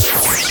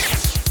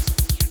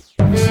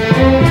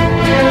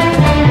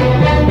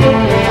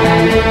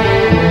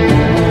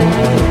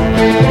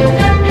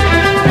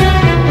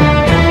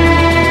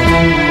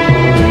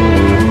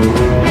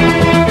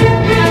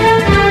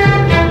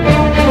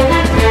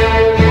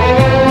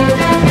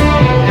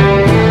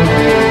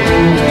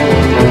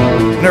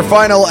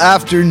 final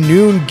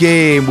afternoon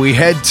game, we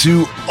head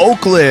to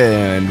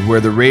Oakland, where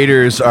the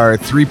Raiders are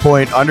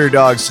 3-point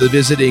underdogs to the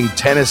visiting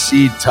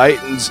Tennessee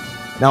Titans.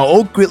 Now,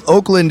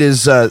 Oakland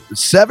is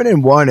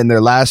 7-1 in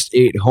their last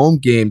 8 home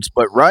games,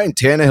 but Ryan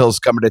Tannehill's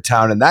coming to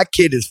town, and that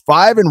kid is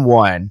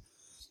 5-1.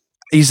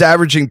 He's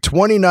averaging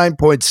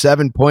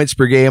 29.7 points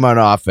per game on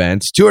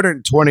offense,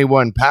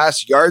 221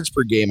 pass yards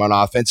per game on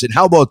offense, and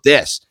how about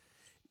this?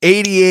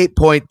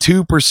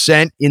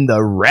 88.2% in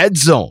the red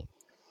zone.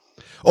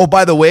 Oh,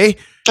 by the way,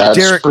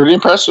 that's pretty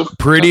impressive.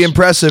 Pretty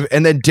impressive.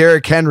 And then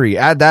Derrick Henry,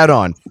 add that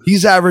on.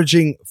 He's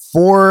averaging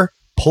 4+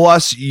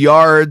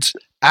 yards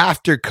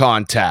after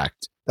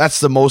contact. That's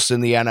the most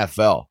in the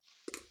NFL.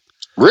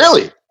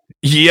 Really?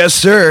 Yes,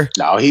 sir.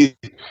 No,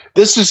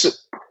 this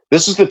is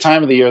the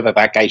time of the year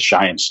that guy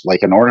shines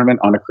like an ornament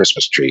on a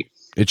Christmas tree.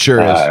 It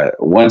sure is.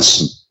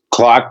 Once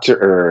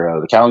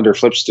the calendar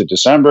flips to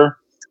December,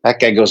 that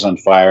guy goes on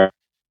fire,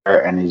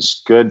 and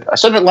he's good. I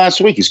said it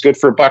last week. He's good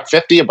for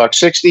 $150,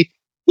 $160.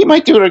 He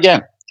might do it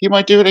again. He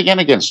might do it again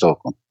against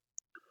Oakland.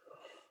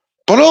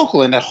 But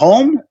Oakland at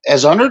home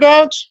as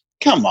underdogs?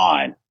 Come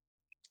on.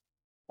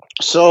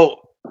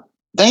 So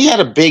they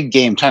had a big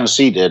game,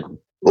 Tennessee did,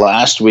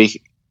 last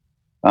week.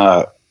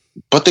 But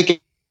they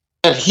get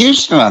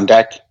Houston on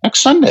deck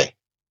next Sunday.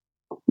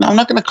 Now, I'm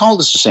not going to call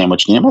this a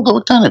sandwich game, although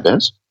it kind of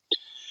is.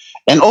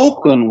 And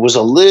Oakland was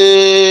a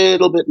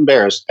little bit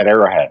embarrassed at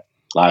Arrowhead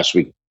last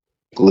week,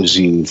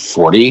 losing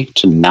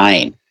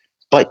 40-9.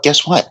 But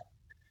guess what?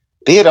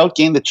 They had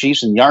outgained the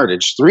Chiefs in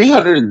yardage,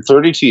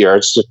 332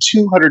 yards to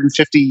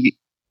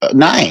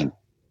 259.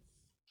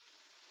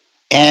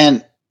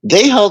 And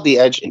they held the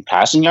edge in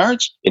passing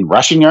yards, in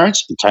rushing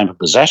yards, in time of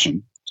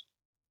possession.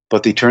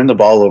 But they turned the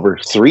ball over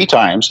 3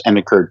 times and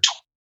incurred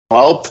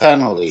 12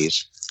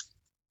 penalties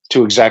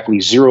to exactly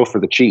 0 for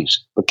the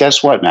Chiefs. But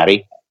guess what,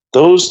 Matty?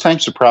 Those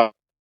types of problems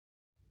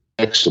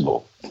are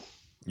fixable.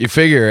 You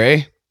figure,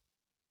 eh?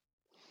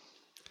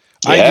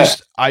 Yeah.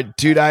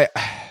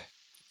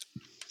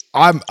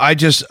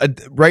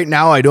 Right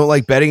now, I don't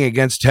like betting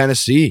against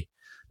Tennessee.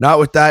 Not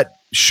with that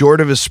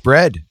short of a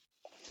spread.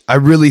 I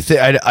really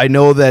think I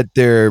know that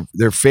they're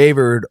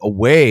favored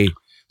away,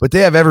 but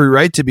they have every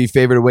right to be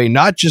favored away,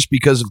 not just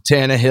because of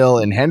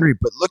Tannehill and Henry,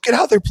 but look at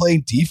how they're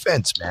playing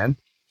defense, man.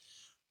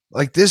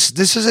 Like this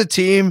is a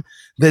team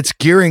that's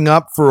gearing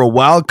up for a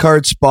wild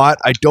card spot.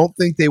 I don't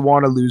think they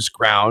want to lose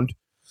ground.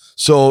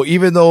 So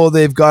even though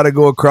they've got to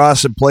go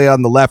across and play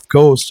on the left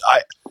coast,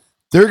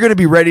 they're going to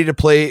be ready to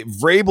play.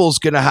 Vrabel's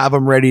going to have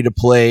them ready to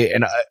play.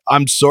 And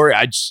I'm sorry.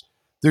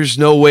 There's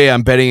no way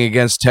I'm betting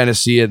against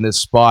Tennessee in this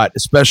spot,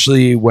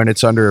 especially when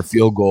it's under a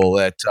field goal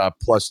at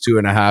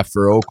 +2.5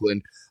 for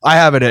Oakland. I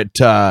have it at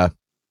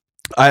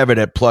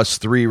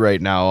 +3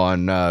 right now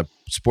on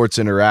Sports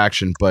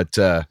Interaction, but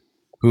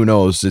who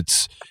knows?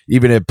 It's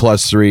even at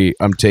 +3.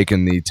 I'm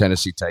taking the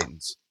Tennessee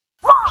Titans.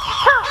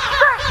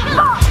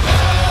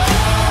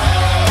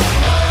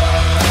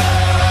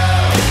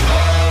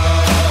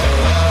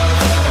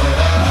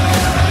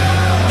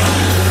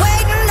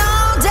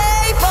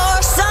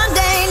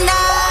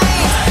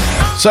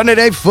 Sunday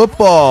Night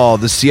Football,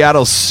 the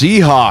Seattle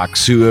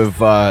Seahawks, who have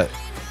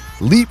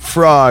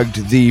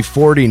leapfrogged the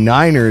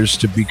 49ers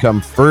to become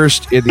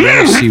first in the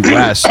NFC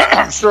West.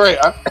 I'm sorry.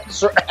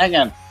 Hang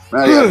on.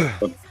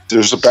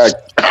 There's a bad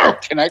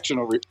connection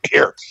over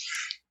here.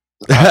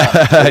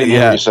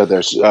 Yeah. You said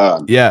there's.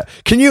 Yeah.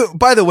 Can you,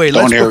 by the way,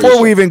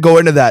 before we even go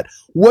into that,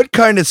 what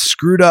kind of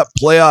screwed up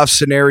playoff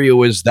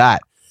scenario is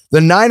that?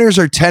 The Niners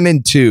are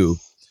 10-2.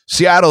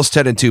 Seattle's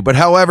 10-2, but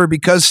however,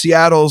 because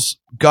Seattle's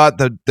got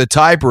the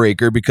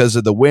tiebreaker because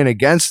of the win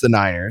against the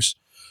Niners,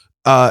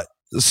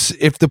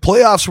 if the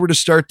playoffs were to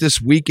start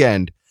this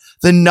weekend,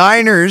 the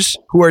Niners,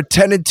 who are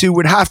 10-2,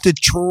 would have to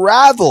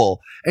travel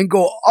and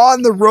go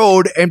on the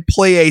road and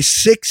play a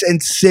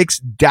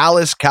 6-6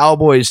 Dallas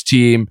Cowboys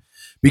team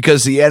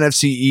because the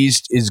NFC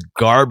East is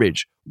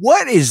garbage.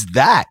 What is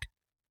that?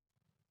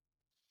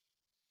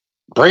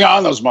 Bring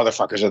on those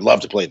motherfuckers. I'd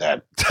love to play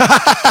that.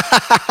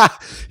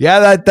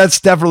 Yeah,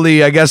 that's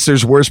definitely, I guess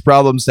there's worse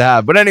problems to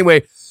have. But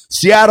anyway,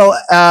 Seattle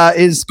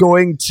is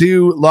going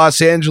to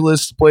Los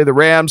Angeles to play the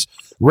Rams.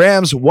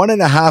 Rams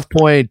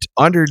 1.5-point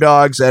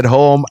underdogs at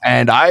home,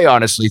 and I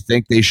honestly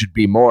think they should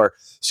be more.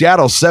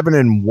 Seattle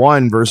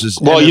 7-1 versus.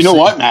 Well, NFC. You know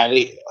what,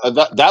 Matty?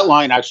 That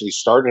line actually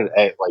started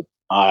at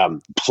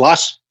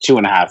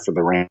 +2.5 for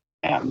the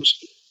Rams.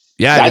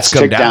 Yeah, that's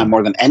ticked down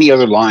more than any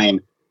other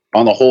line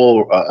on the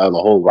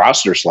whole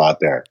roster slot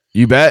there.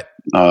 You bet.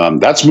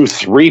 That's moved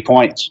 3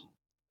 points,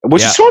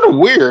 which is sort of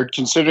weird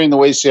considering the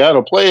way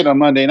Seattle played on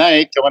Monday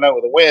night, coming out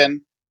with a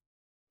win.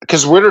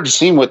 Because we're already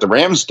seeing what the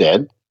Rams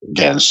did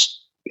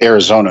against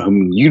Arizona,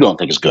 whom you don't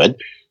think is good.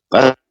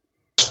 That's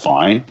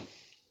fine.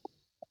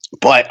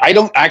 But I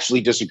don't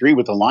actually disagree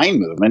with the line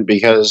movement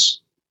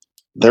because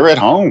they're at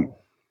home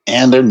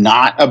and they're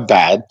not a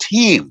bad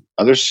team.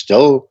 They're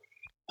still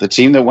the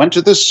team that went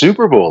to the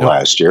Super Bowl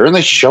last year, and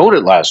they showed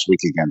it last week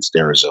against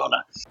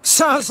Arizona.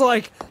 Sounds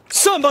like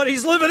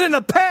somebody's living in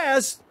the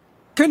past.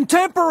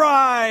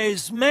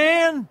 Contemporize,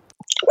 man.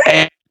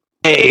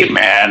 Hey,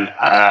 man,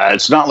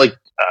 it's not like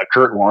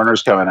Kurt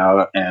Warner's coming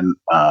out and,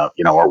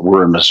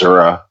 we're in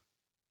Missouri.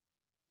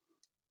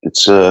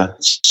 It's the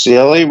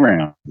LA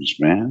Rams,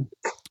 man.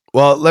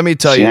 Well, let me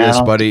tell you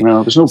this, buddy.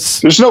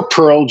 There's no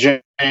Pearl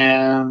Jam.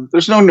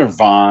 There's no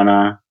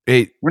Nirvana.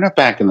 Hey, we're not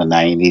back in the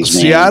 90s, man.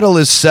 Seattle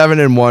is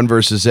 7-1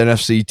 versus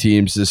NFC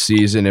teams this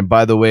season. And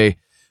by the way,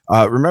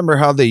 remember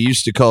how they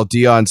used to call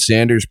Deion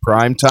Sanders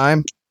prime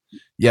time?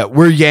 Yeah,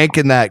 we're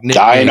yanking that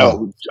nickname. I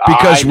know.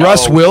 Because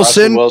Russ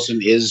Wilson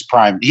is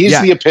prime. He's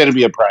the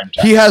epitome of prime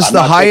time. He has I'm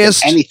the not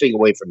highest taking anything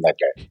away from that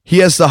guy. He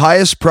has the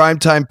highest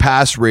primetime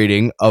pass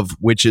rating of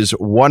which is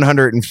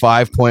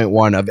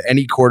 105.1 of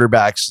any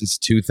quarterback since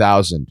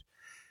 2000.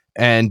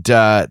 And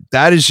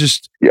that is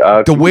just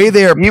the way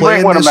they are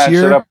playing want to this match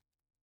year. it up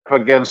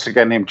against a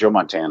guy named Joe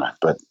Montana.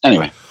 But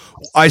anyway.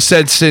 I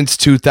said since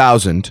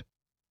 2000.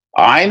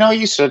 I know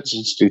you said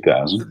since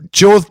 2000.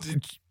 Joe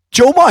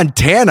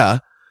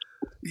Montana,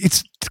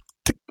 he's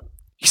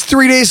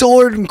 3 days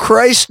older than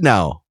Christ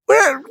now.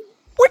 What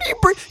do you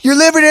bring? You're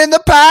living in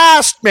the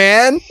past,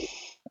 man.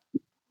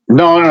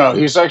 No.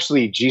 He's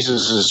actually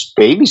Jesus'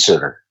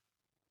 babysitter.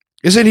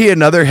 Isn't he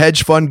another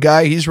hedge fund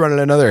guy? He's running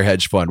another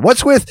hedge fund.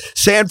 What's with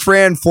San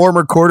Fran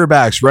former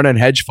quarterbacks running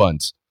hedge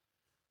funds?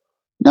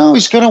 No,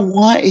 he's got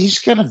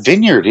a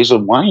vineyard. He's a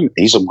wine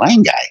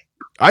guy.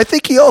 I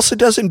think he also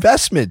does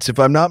investments, if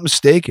I'm not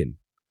mistaken.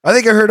 I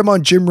think I heard him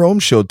on Jim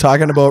Rome's show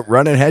talking about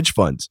running hedge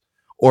funds,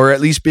 or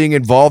at least being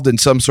involved in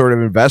some sort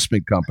of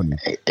investment company.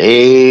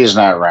 He's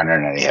not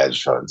running any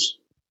hedge funds.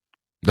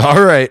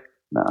 All right.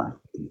 No.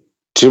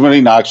 Too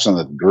many knocks on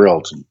the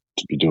grill to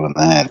be doing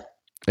that.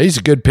 He's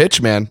a good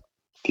pitch, man.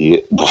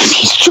 He's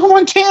Joe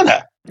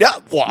Montana. Yeah,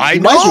 well, I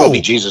know. Might as well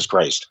be Jesus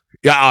Christ.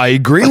 Yeah, I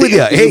agree with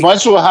you. You might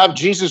as well have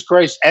Jesus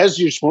Christ as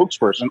your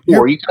spokesperson,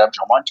 or you could have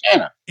Joe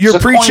Montana. You're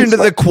preaching to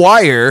the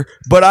choir,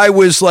 but I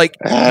was like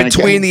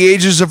between the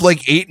ages of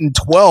like 8 and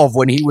 12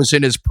 when he was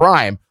in his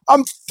prime.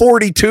 I'm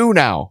 42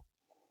 now.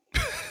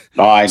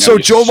 Oh, I know. So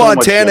Joe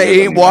Montana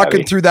ain't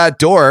walking through that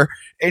door,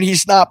 and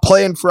he's not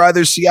playing for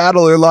either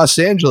Seattle or Los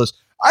Angeles.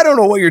 I don't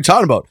know what you're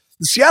talking about.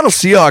 The Seattle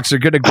Seahawks are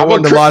going to go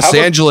into Los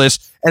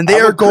Angeles, and they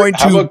are going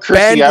to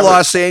bend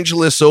Los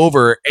Angeles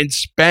over and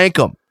spank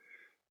them.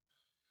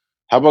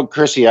 How about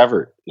Chrissy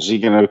Everett? Is he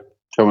going to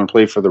come and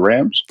play for the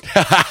Rams?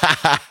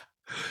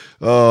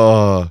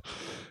 Oh,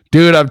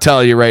 dude, I'm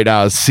telling you right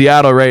now,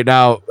 Seattle right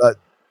now,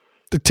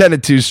 they're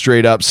 10-2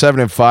 straight up,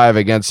 7-5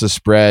 against the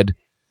spread.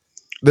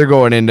 They're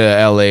going into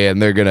LA,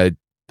 and they're gonna.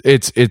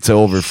 It's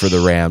over for the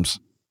Rams.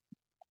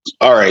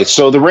 All right,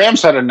 so the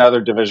Rams had another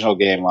divisional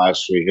game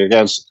last week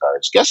against the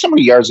Cards. Guess how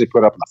many yards they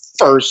put up in the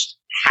first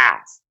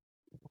half?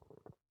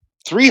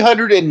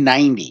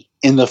 390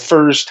 in the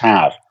first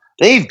half.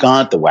 They've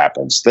got the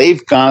weapons.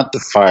 They've got the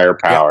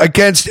firepower. Yeah,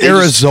 against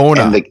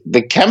Arizona. And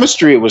the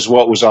chemistry was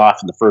what was off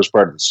in the first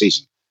part of the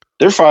season.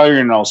 They're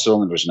firing all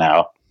cylinders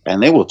now,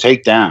 and they will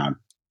take down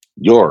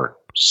your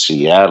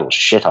Seattle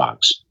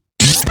Shithogs.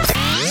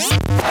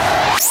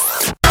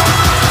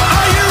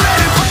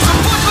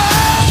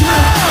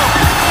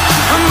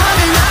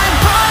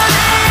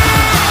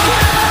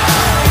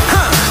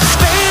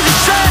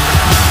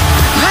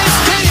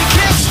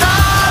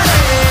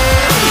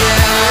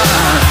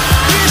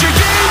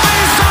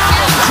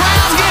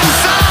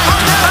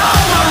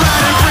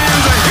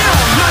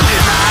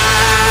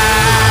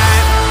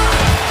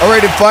 All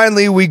right, and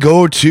finally we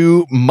go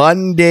to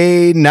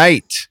Monday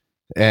night,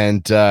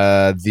 and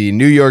the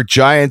New York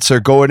Giants are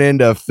going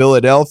into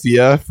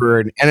Philadelphia for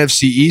an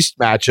NFC East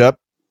matchup.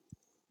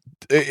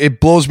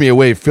 It blows me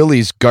away.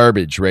 Philly's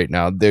garbage right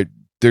now.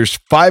 There's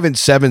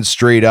 5-7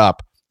 straight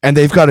up, and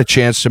they've got a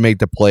chance to make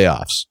the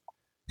playoffs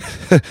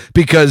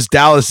because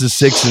Dallas is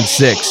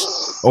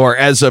 6-6, or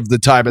as of the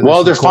time of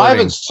they're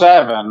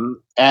 5-7,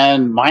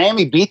 and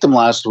Miami beat them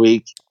last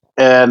week,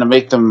 and to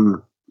make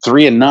them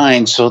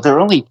 3-9, so they're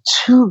only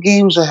 2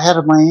 games ahead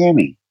of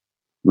Miami.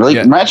 Like,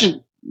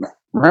 imagine,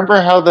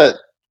 remember how that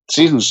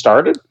season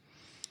started?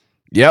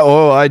 Yeah,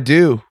 I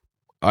do.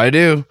 I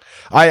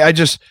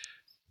just,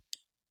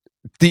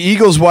 the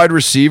Eagles wide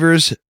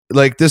receivers,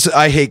 like this,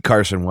 I hate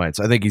Carson Wentz.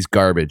 I think he's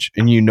garbage,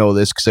 and you know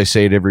this because I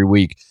say it every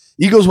week.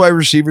 Eagles wide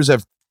receivers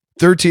have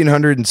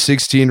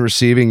 1,316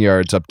 receiving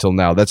yards up till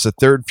now. That's the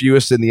third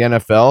fewest in the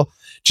NFL.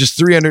 Just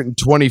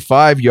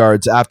 325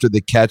 yards after the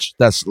catch.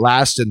 That's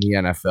last in the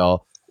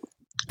NFL.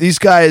 These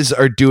guys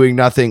are doing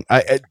nothing.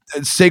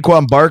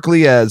 Saquon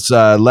Barkley has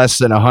less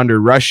than 100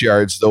 rush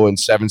yards, though, in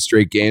 7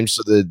 straight games.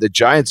 So the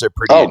Giants are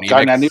pretty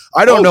anemic.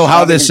 I don't know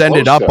how this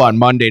ended up on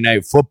Monday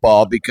Night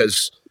Football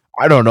because,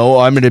 I don't know,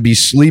 I'm going to be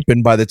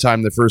sleeping by the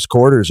time the first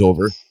quarter's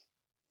over.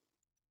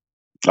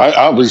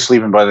 I'll be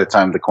sleeping by the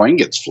time the coin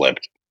gets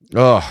flipped.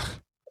 Oh.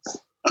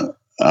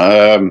 But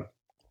I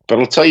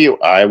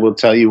will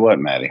tell you what,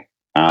 Matty.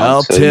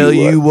 I'll tell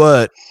you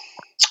what.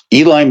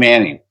 Eli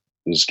Manning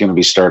is going to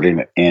be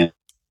starting in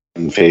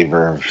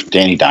favor of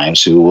Danny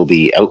Dimes, who will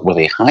be out with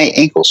a high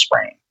ankle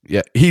sprain.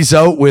 Yeah, he's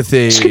out with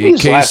a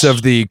case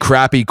of the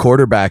crappy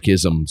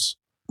quarterback-isms.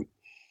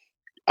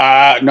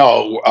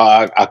 No,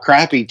 a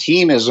crappy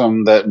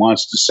teamism that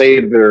wants to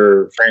save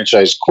their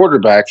franchise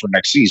quarterback for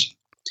next season.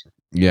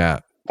 Yeah.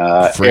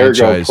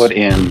 Ergo put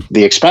in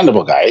the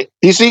expendable guy.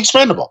 He's the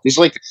expendable. He's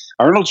like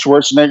Arnold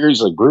Schwarzenegger.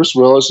 He's like Bruce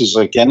Willis. He's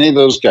like any of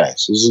those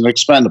guys. He's an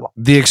expendable.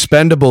 The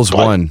Expendables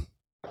won.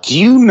 Do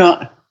you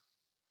not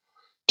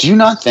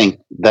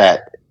think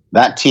that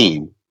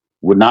team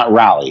would not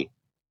rally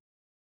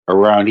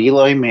around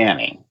Eli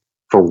Manning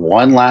for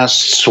one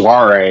last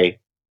soiree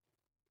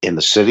in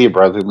the city of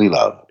brotherly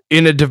love?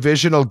 In a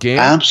divisional game?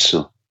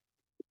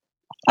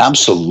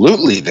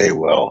 Absolutely they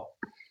will.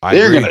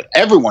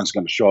 Everyone's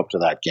gonna show up to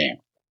that game.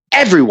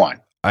 Everyone.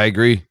 I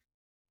agree.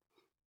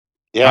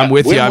 Yeah, I'm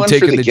with you. I'm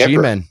taking the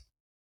G-Men.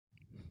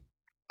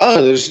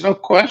 Oh, there's no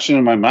question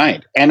in my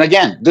mind. And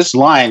again, this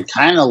line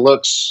kind of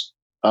looks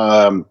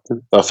a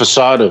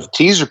facade of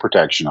teaser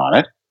protection on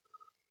it.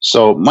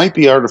 So it might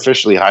be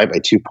artificially high by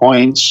 2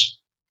 points.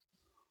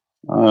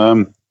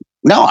 No,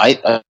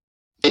 I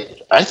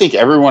think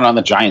everyone on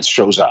the Giants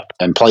shows up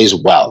and plays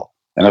well.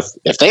 And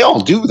if they all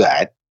do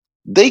that,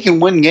 they can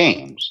win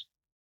games.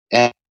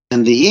 And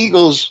the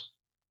Eagles,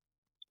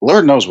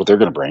 Lord knows what they're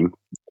going to bring.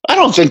 I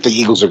don't think the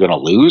Eagles are going to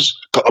lose.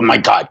 Oh, my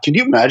God. Can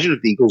you imagine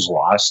if the Eagles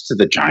lost to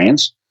the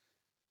Giants?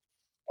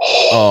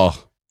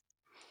 Oh.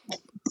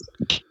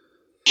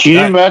 Can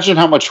you imagine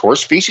how much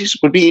horse feces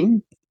would be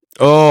eaten?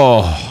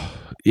 Oh,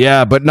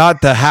 yeah, but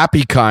not the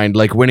happy kind,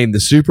 like winning the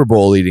Super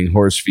Bowl eating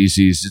horse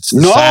feces. It's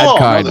the sad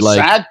kind. The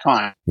sad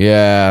kind.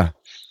 Yeah.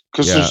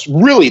 Because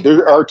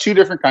there are two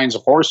different kinds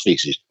of horse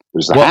feces.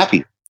 There's the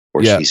happy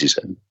horse feces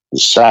and the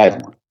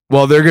sad one.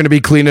 Well, they're going to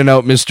be cleaning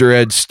out Mr.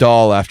 Ed's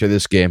stall after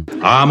this game.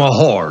 I'm a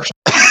horse.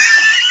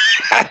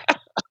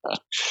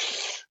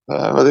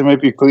 Well, they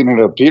might be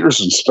cleaning up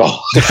Peterson's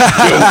stall.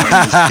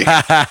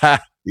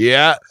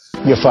 Yeah.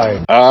 You're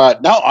fired.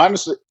 No,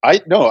 honestly,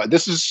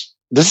 this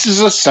is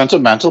a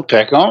sentimental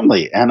pick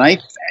only. And I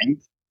think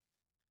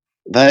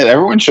that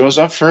everyone shows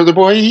up for the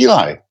boy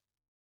Eli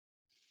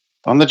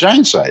on the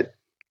Giants side.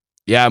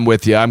 Yeah, I'm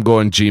with you. I'm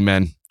going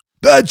G-Men.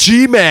 The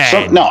G-Man.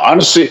 So, no,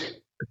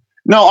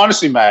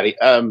 honestly, Matty,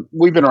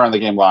 we've been around the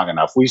game long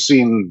enough. We've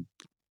seen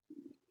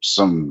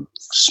some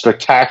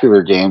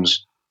spectacular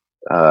games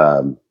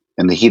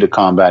in the heat of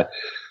combat,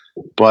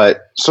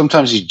 but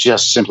sometimes you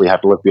just simply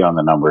have to look beyond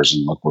the numbers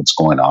and look what's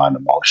going on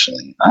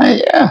emotionally. I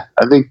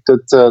think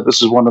that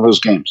this is one of those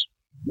games.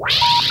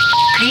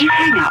 Please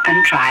hang up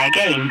and try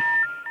again.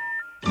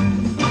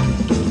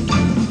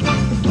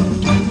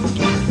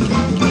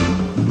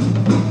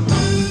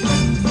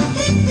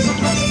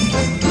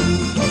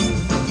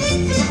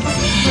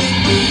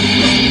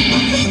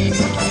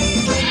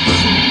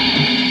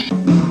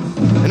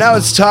 Now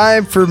it's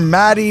time for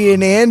Maddie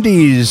and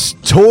Andy's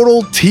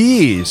Total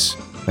Tease.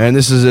 And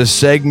this is a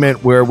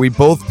segment where we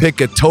both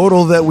pick a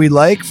total that we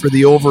like for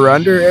the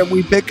over-under, and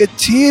we pick a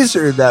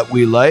teaser that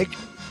we like.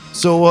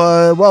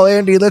 So,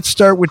 Andy, let's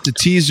start with the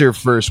teaser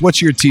first.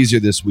 What's your teaser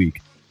this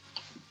week?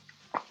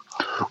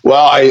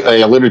 Well, I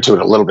alluded to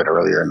it a little bit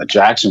earlier in the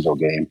Jacksonville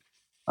game.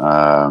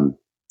 They're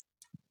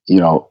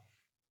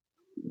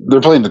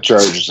playing the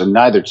Chargers, and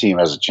neither team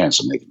has a chance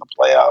of making the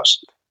playoffs.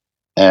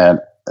 And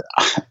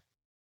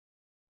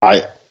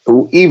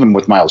even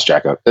with Myles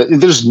Jack out,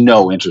 there's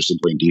no interest in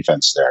playing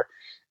defense there.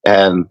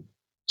 And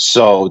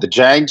so the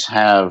Jags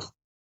have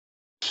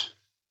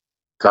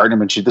Gardner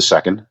Minshew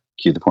II,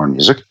 cue the porn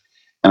music.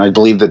 And I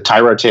believe that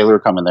Tyrod Taylor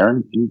come in there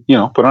and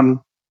put on,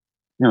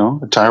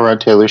 a Tyrod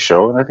Taylor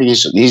show. And I think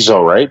he's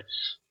all right.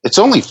 It's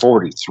only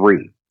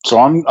 43. So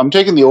I'm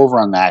taking the over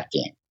on that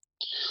game.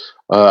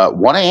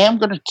 What I am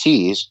going to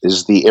tease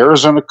is the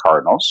Arizona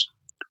Cardinals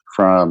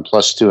from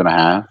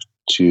 +2.5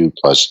 to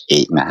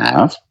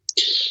 +8.5.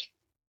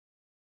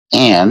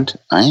 And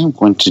I am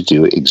going to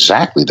do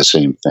exactly the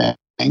same thing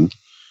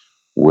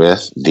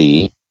with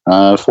the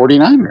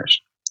 49ers.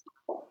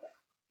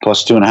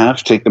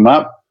 +2.5, take them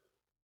up.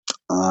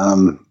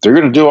 They're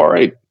going to do all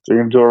right. They're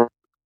going to do all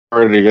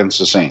right against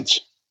the Saints.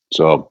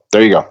 So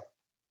there you go.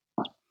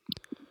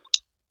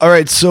 All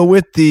right. So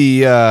with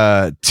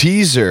the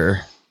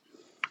teaser,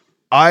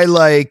 I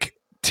like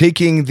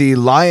taking the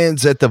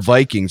Lions at the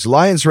Vikings.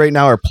 Lions right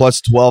now are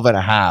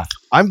 +12.5.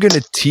 I'm going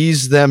to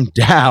tease them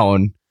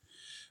down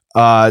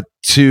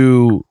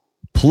to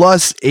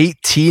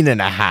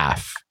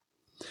 +18.5.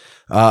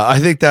 I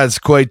think that's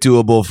quite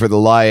doable for the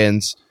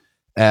Lions,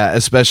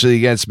 especially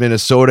against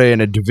Minnesota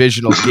in a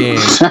divisional game.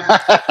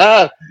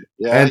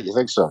 You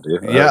think so, do you?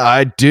 Yeah,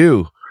 I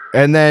do.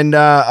 And then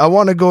I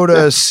want to go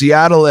to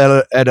Seattle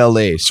at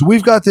LA. So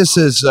we've got this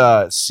as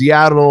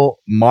Seattle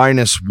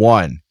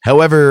 -1.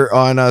 However,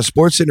 on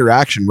Sports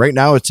Interaction right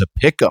now, it's a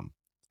pick'em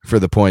for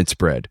the point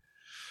spread.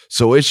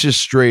 So it's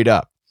just straight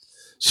up.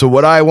 So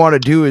what I want to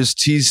do is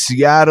tease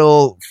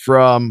Seattle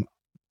from,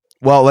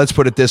 let's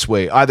put it this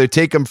way. Either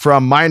take them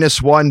from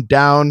 -1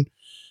 down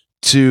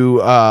to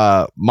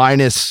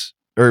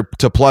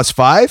to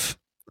 +5,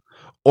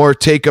 or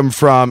take them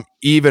from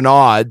even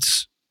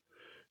odds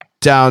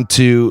down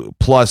to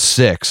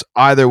 +6.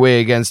 Either way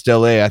against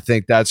LA, I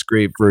think that's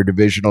great for a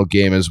divisional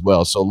game as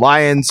well. So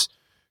Lions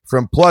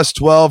from plus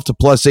 12 to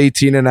plus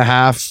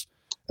 18.5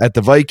 at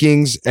the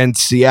Vikings, and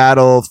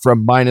Seattle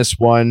from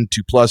 -1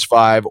 to plus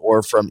 5,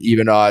 or from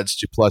even odds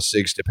to plus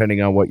 6,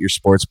 depending on what your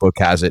sports book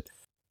has it.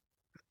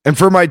 And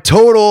for my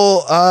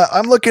total,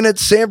 I'm looking at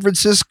San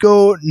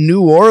Francisco,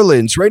 New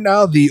Orleans. Right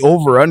now, the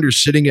over-under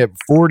sitting at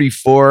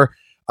 44.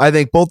 I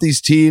think both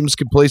these teams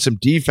can play some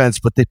defense,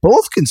 but they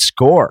both can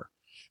score.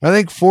 I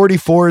think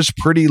 44 is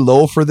pretty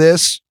low for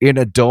this in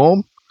a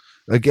dome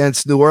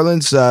against New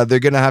Orleans. They're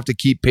going to have to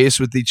keep pace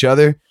with each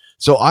other.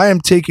 So I am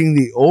taking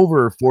the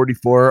over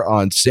 44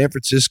 on San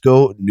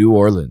Francisco, New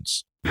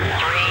Orleans.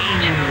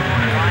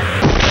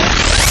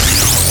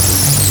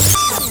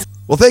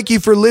 Well, thank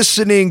you for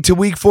listening to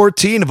week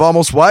 14 of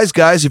Almost Wise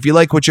Guys. If you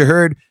like what you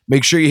heard,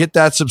 make sure you hit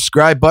that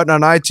subscribe button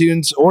on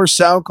iTunes or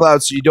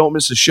SoundCloud so you don't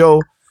miss a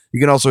show. You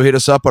can also hit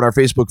us up on our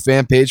Facebook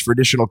fan page for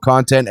additional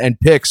content and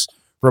picks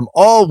from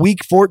all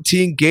week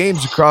 14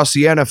 games across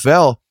the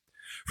NFL.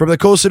 From the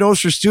Cosa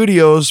Nostra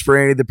studios, for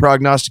Andy the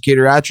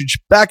Prognosticator Attridge,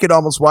 back at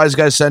Almost Wise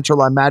Guys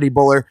Central, I'm Matty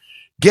Buller.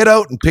 Get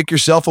out and pick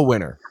yourself a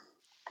winner.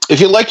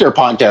 If you liked our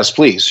podcast,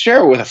 please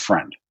share it with a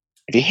friend.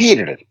 If you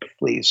hated it,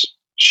 please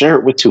share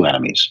it with 2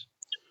 enemies.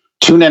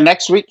 Tune in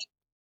next week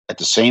at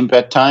the same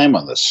bet time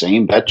on the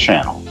same bet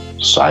channel.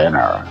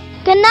 Sayonara.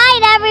 Good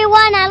night,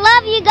 everyone. I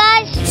love you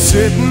guys.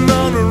 Sitting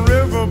on a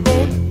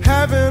riverboat,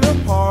 having a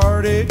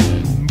party.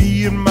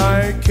 Me and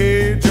my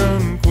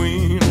Cajun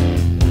queen.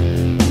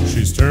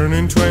 She's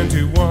turning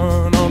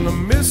 21 on the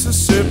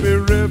Mississippi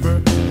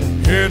River,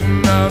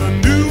 heading out of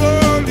New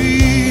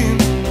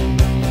Orleans.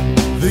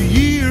 The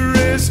year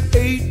is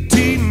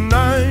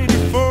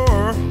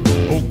 1894.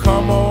 Oh,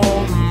 come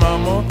on,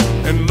 mama,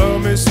 and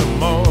love me some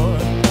more.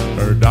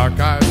 Her dark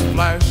eyes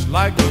flash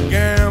like a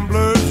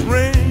gambler's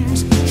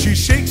rings. She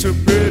shakes her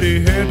pretty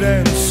head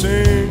and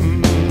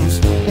sings.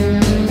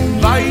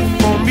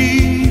 Life for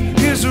me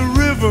is a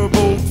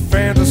riverboat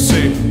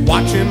fantasy,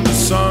 watching the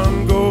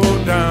sun go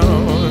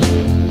down.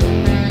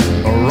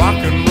 A rock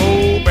and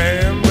roll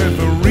band with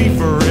a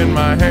reefer in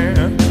my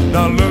hand.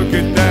 Now look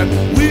at that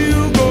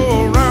wheel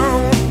go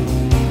around.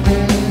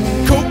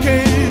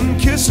 Cocaine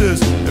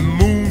kisses and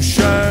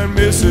moonshine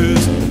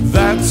misses,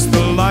 that's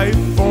the life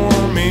for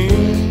me.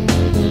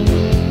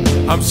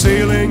 I'm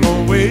sailing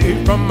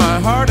away from my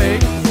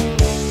heartache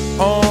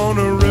on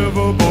a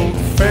riverboat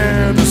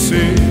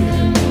fantasy.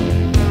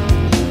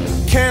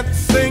 Can't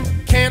think,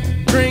 can't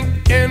drink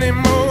any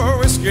more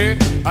whiskey.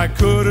 I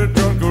could have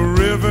drunk a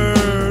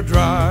river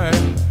dry.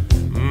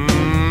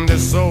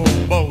 This old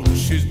boat,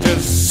 she's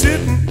just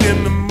sitting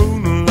in the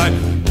moonlight,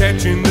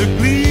 catching the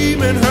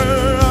gleam in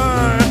her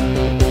eye.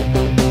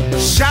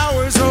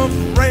 Showers of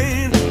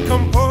rain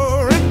come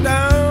pouring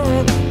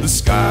down, the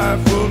sky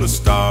full of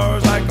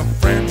stars like a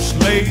French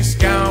lace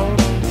gown.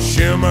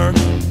 Shimmer,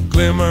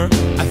 glimmer,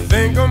 I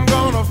think I'm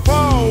gonna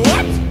fall.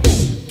 What?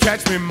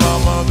 Catch me,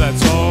 mama,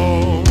 that's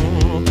all.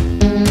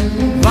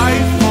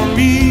 Life for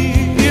me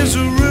is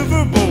a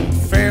riverboat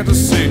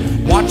fantasy,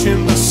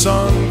 watching the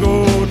sun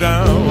go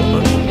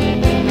down.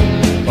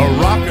 A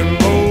rock and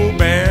roll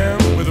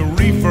band with a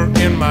reefer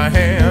in my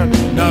hand.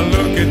 Now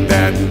look at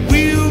that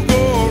wheel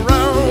go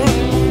around.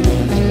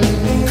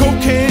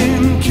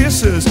 Cocaine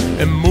kisses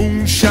and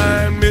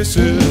moonshine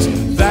misses,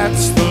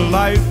 that's the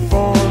life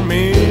for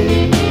me.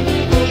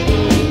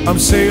 I'm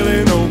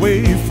sailing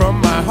away from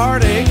my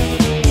heartache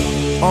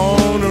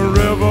on a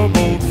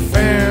riverboat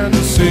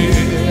fantasy.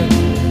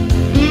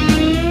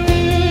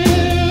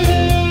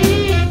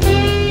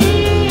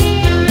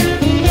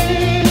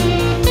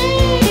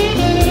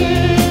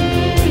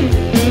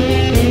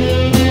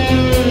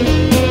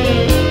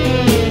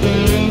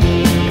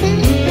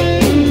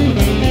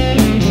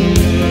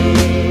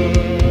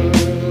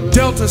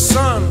 Delta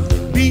sun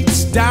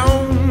beats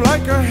down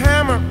like a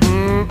hammer.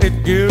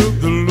 It gives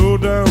the low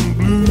down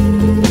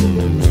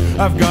blues.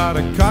 I've got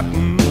a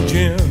cotton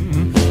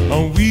gin,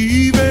 a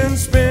weave and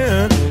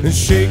spin, and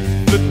shake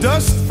the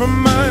dust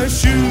from my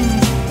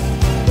shoes.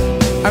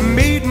 I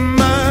made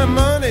my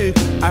money,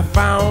 I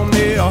found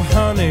me a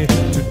honey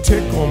to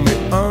tickle me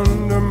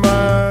under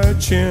my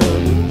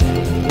chin.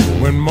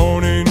 When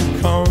morning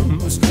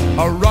comes,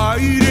 I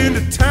ride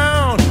into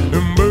town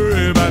and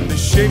worry about the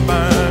shape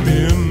I'm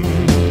in.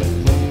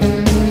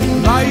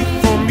 Life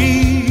for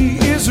me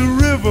is a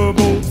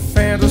riverboat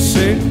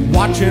fantasy,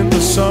 watching the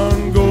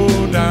sun go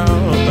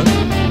down.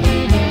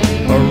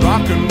 A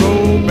rock and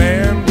roll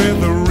band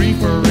with a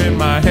reefer in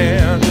my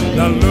hand.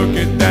 Now look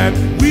at that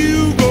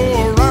wheel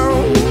go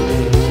around.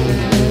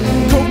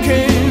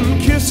 Cocaine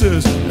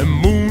kisses and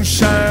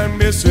moonshine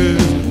misses,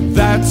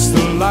 that's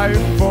the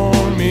life for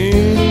me.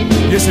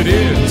 Yes, it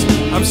is.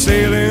 I'm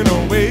sailing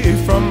away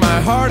from my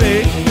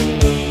heartache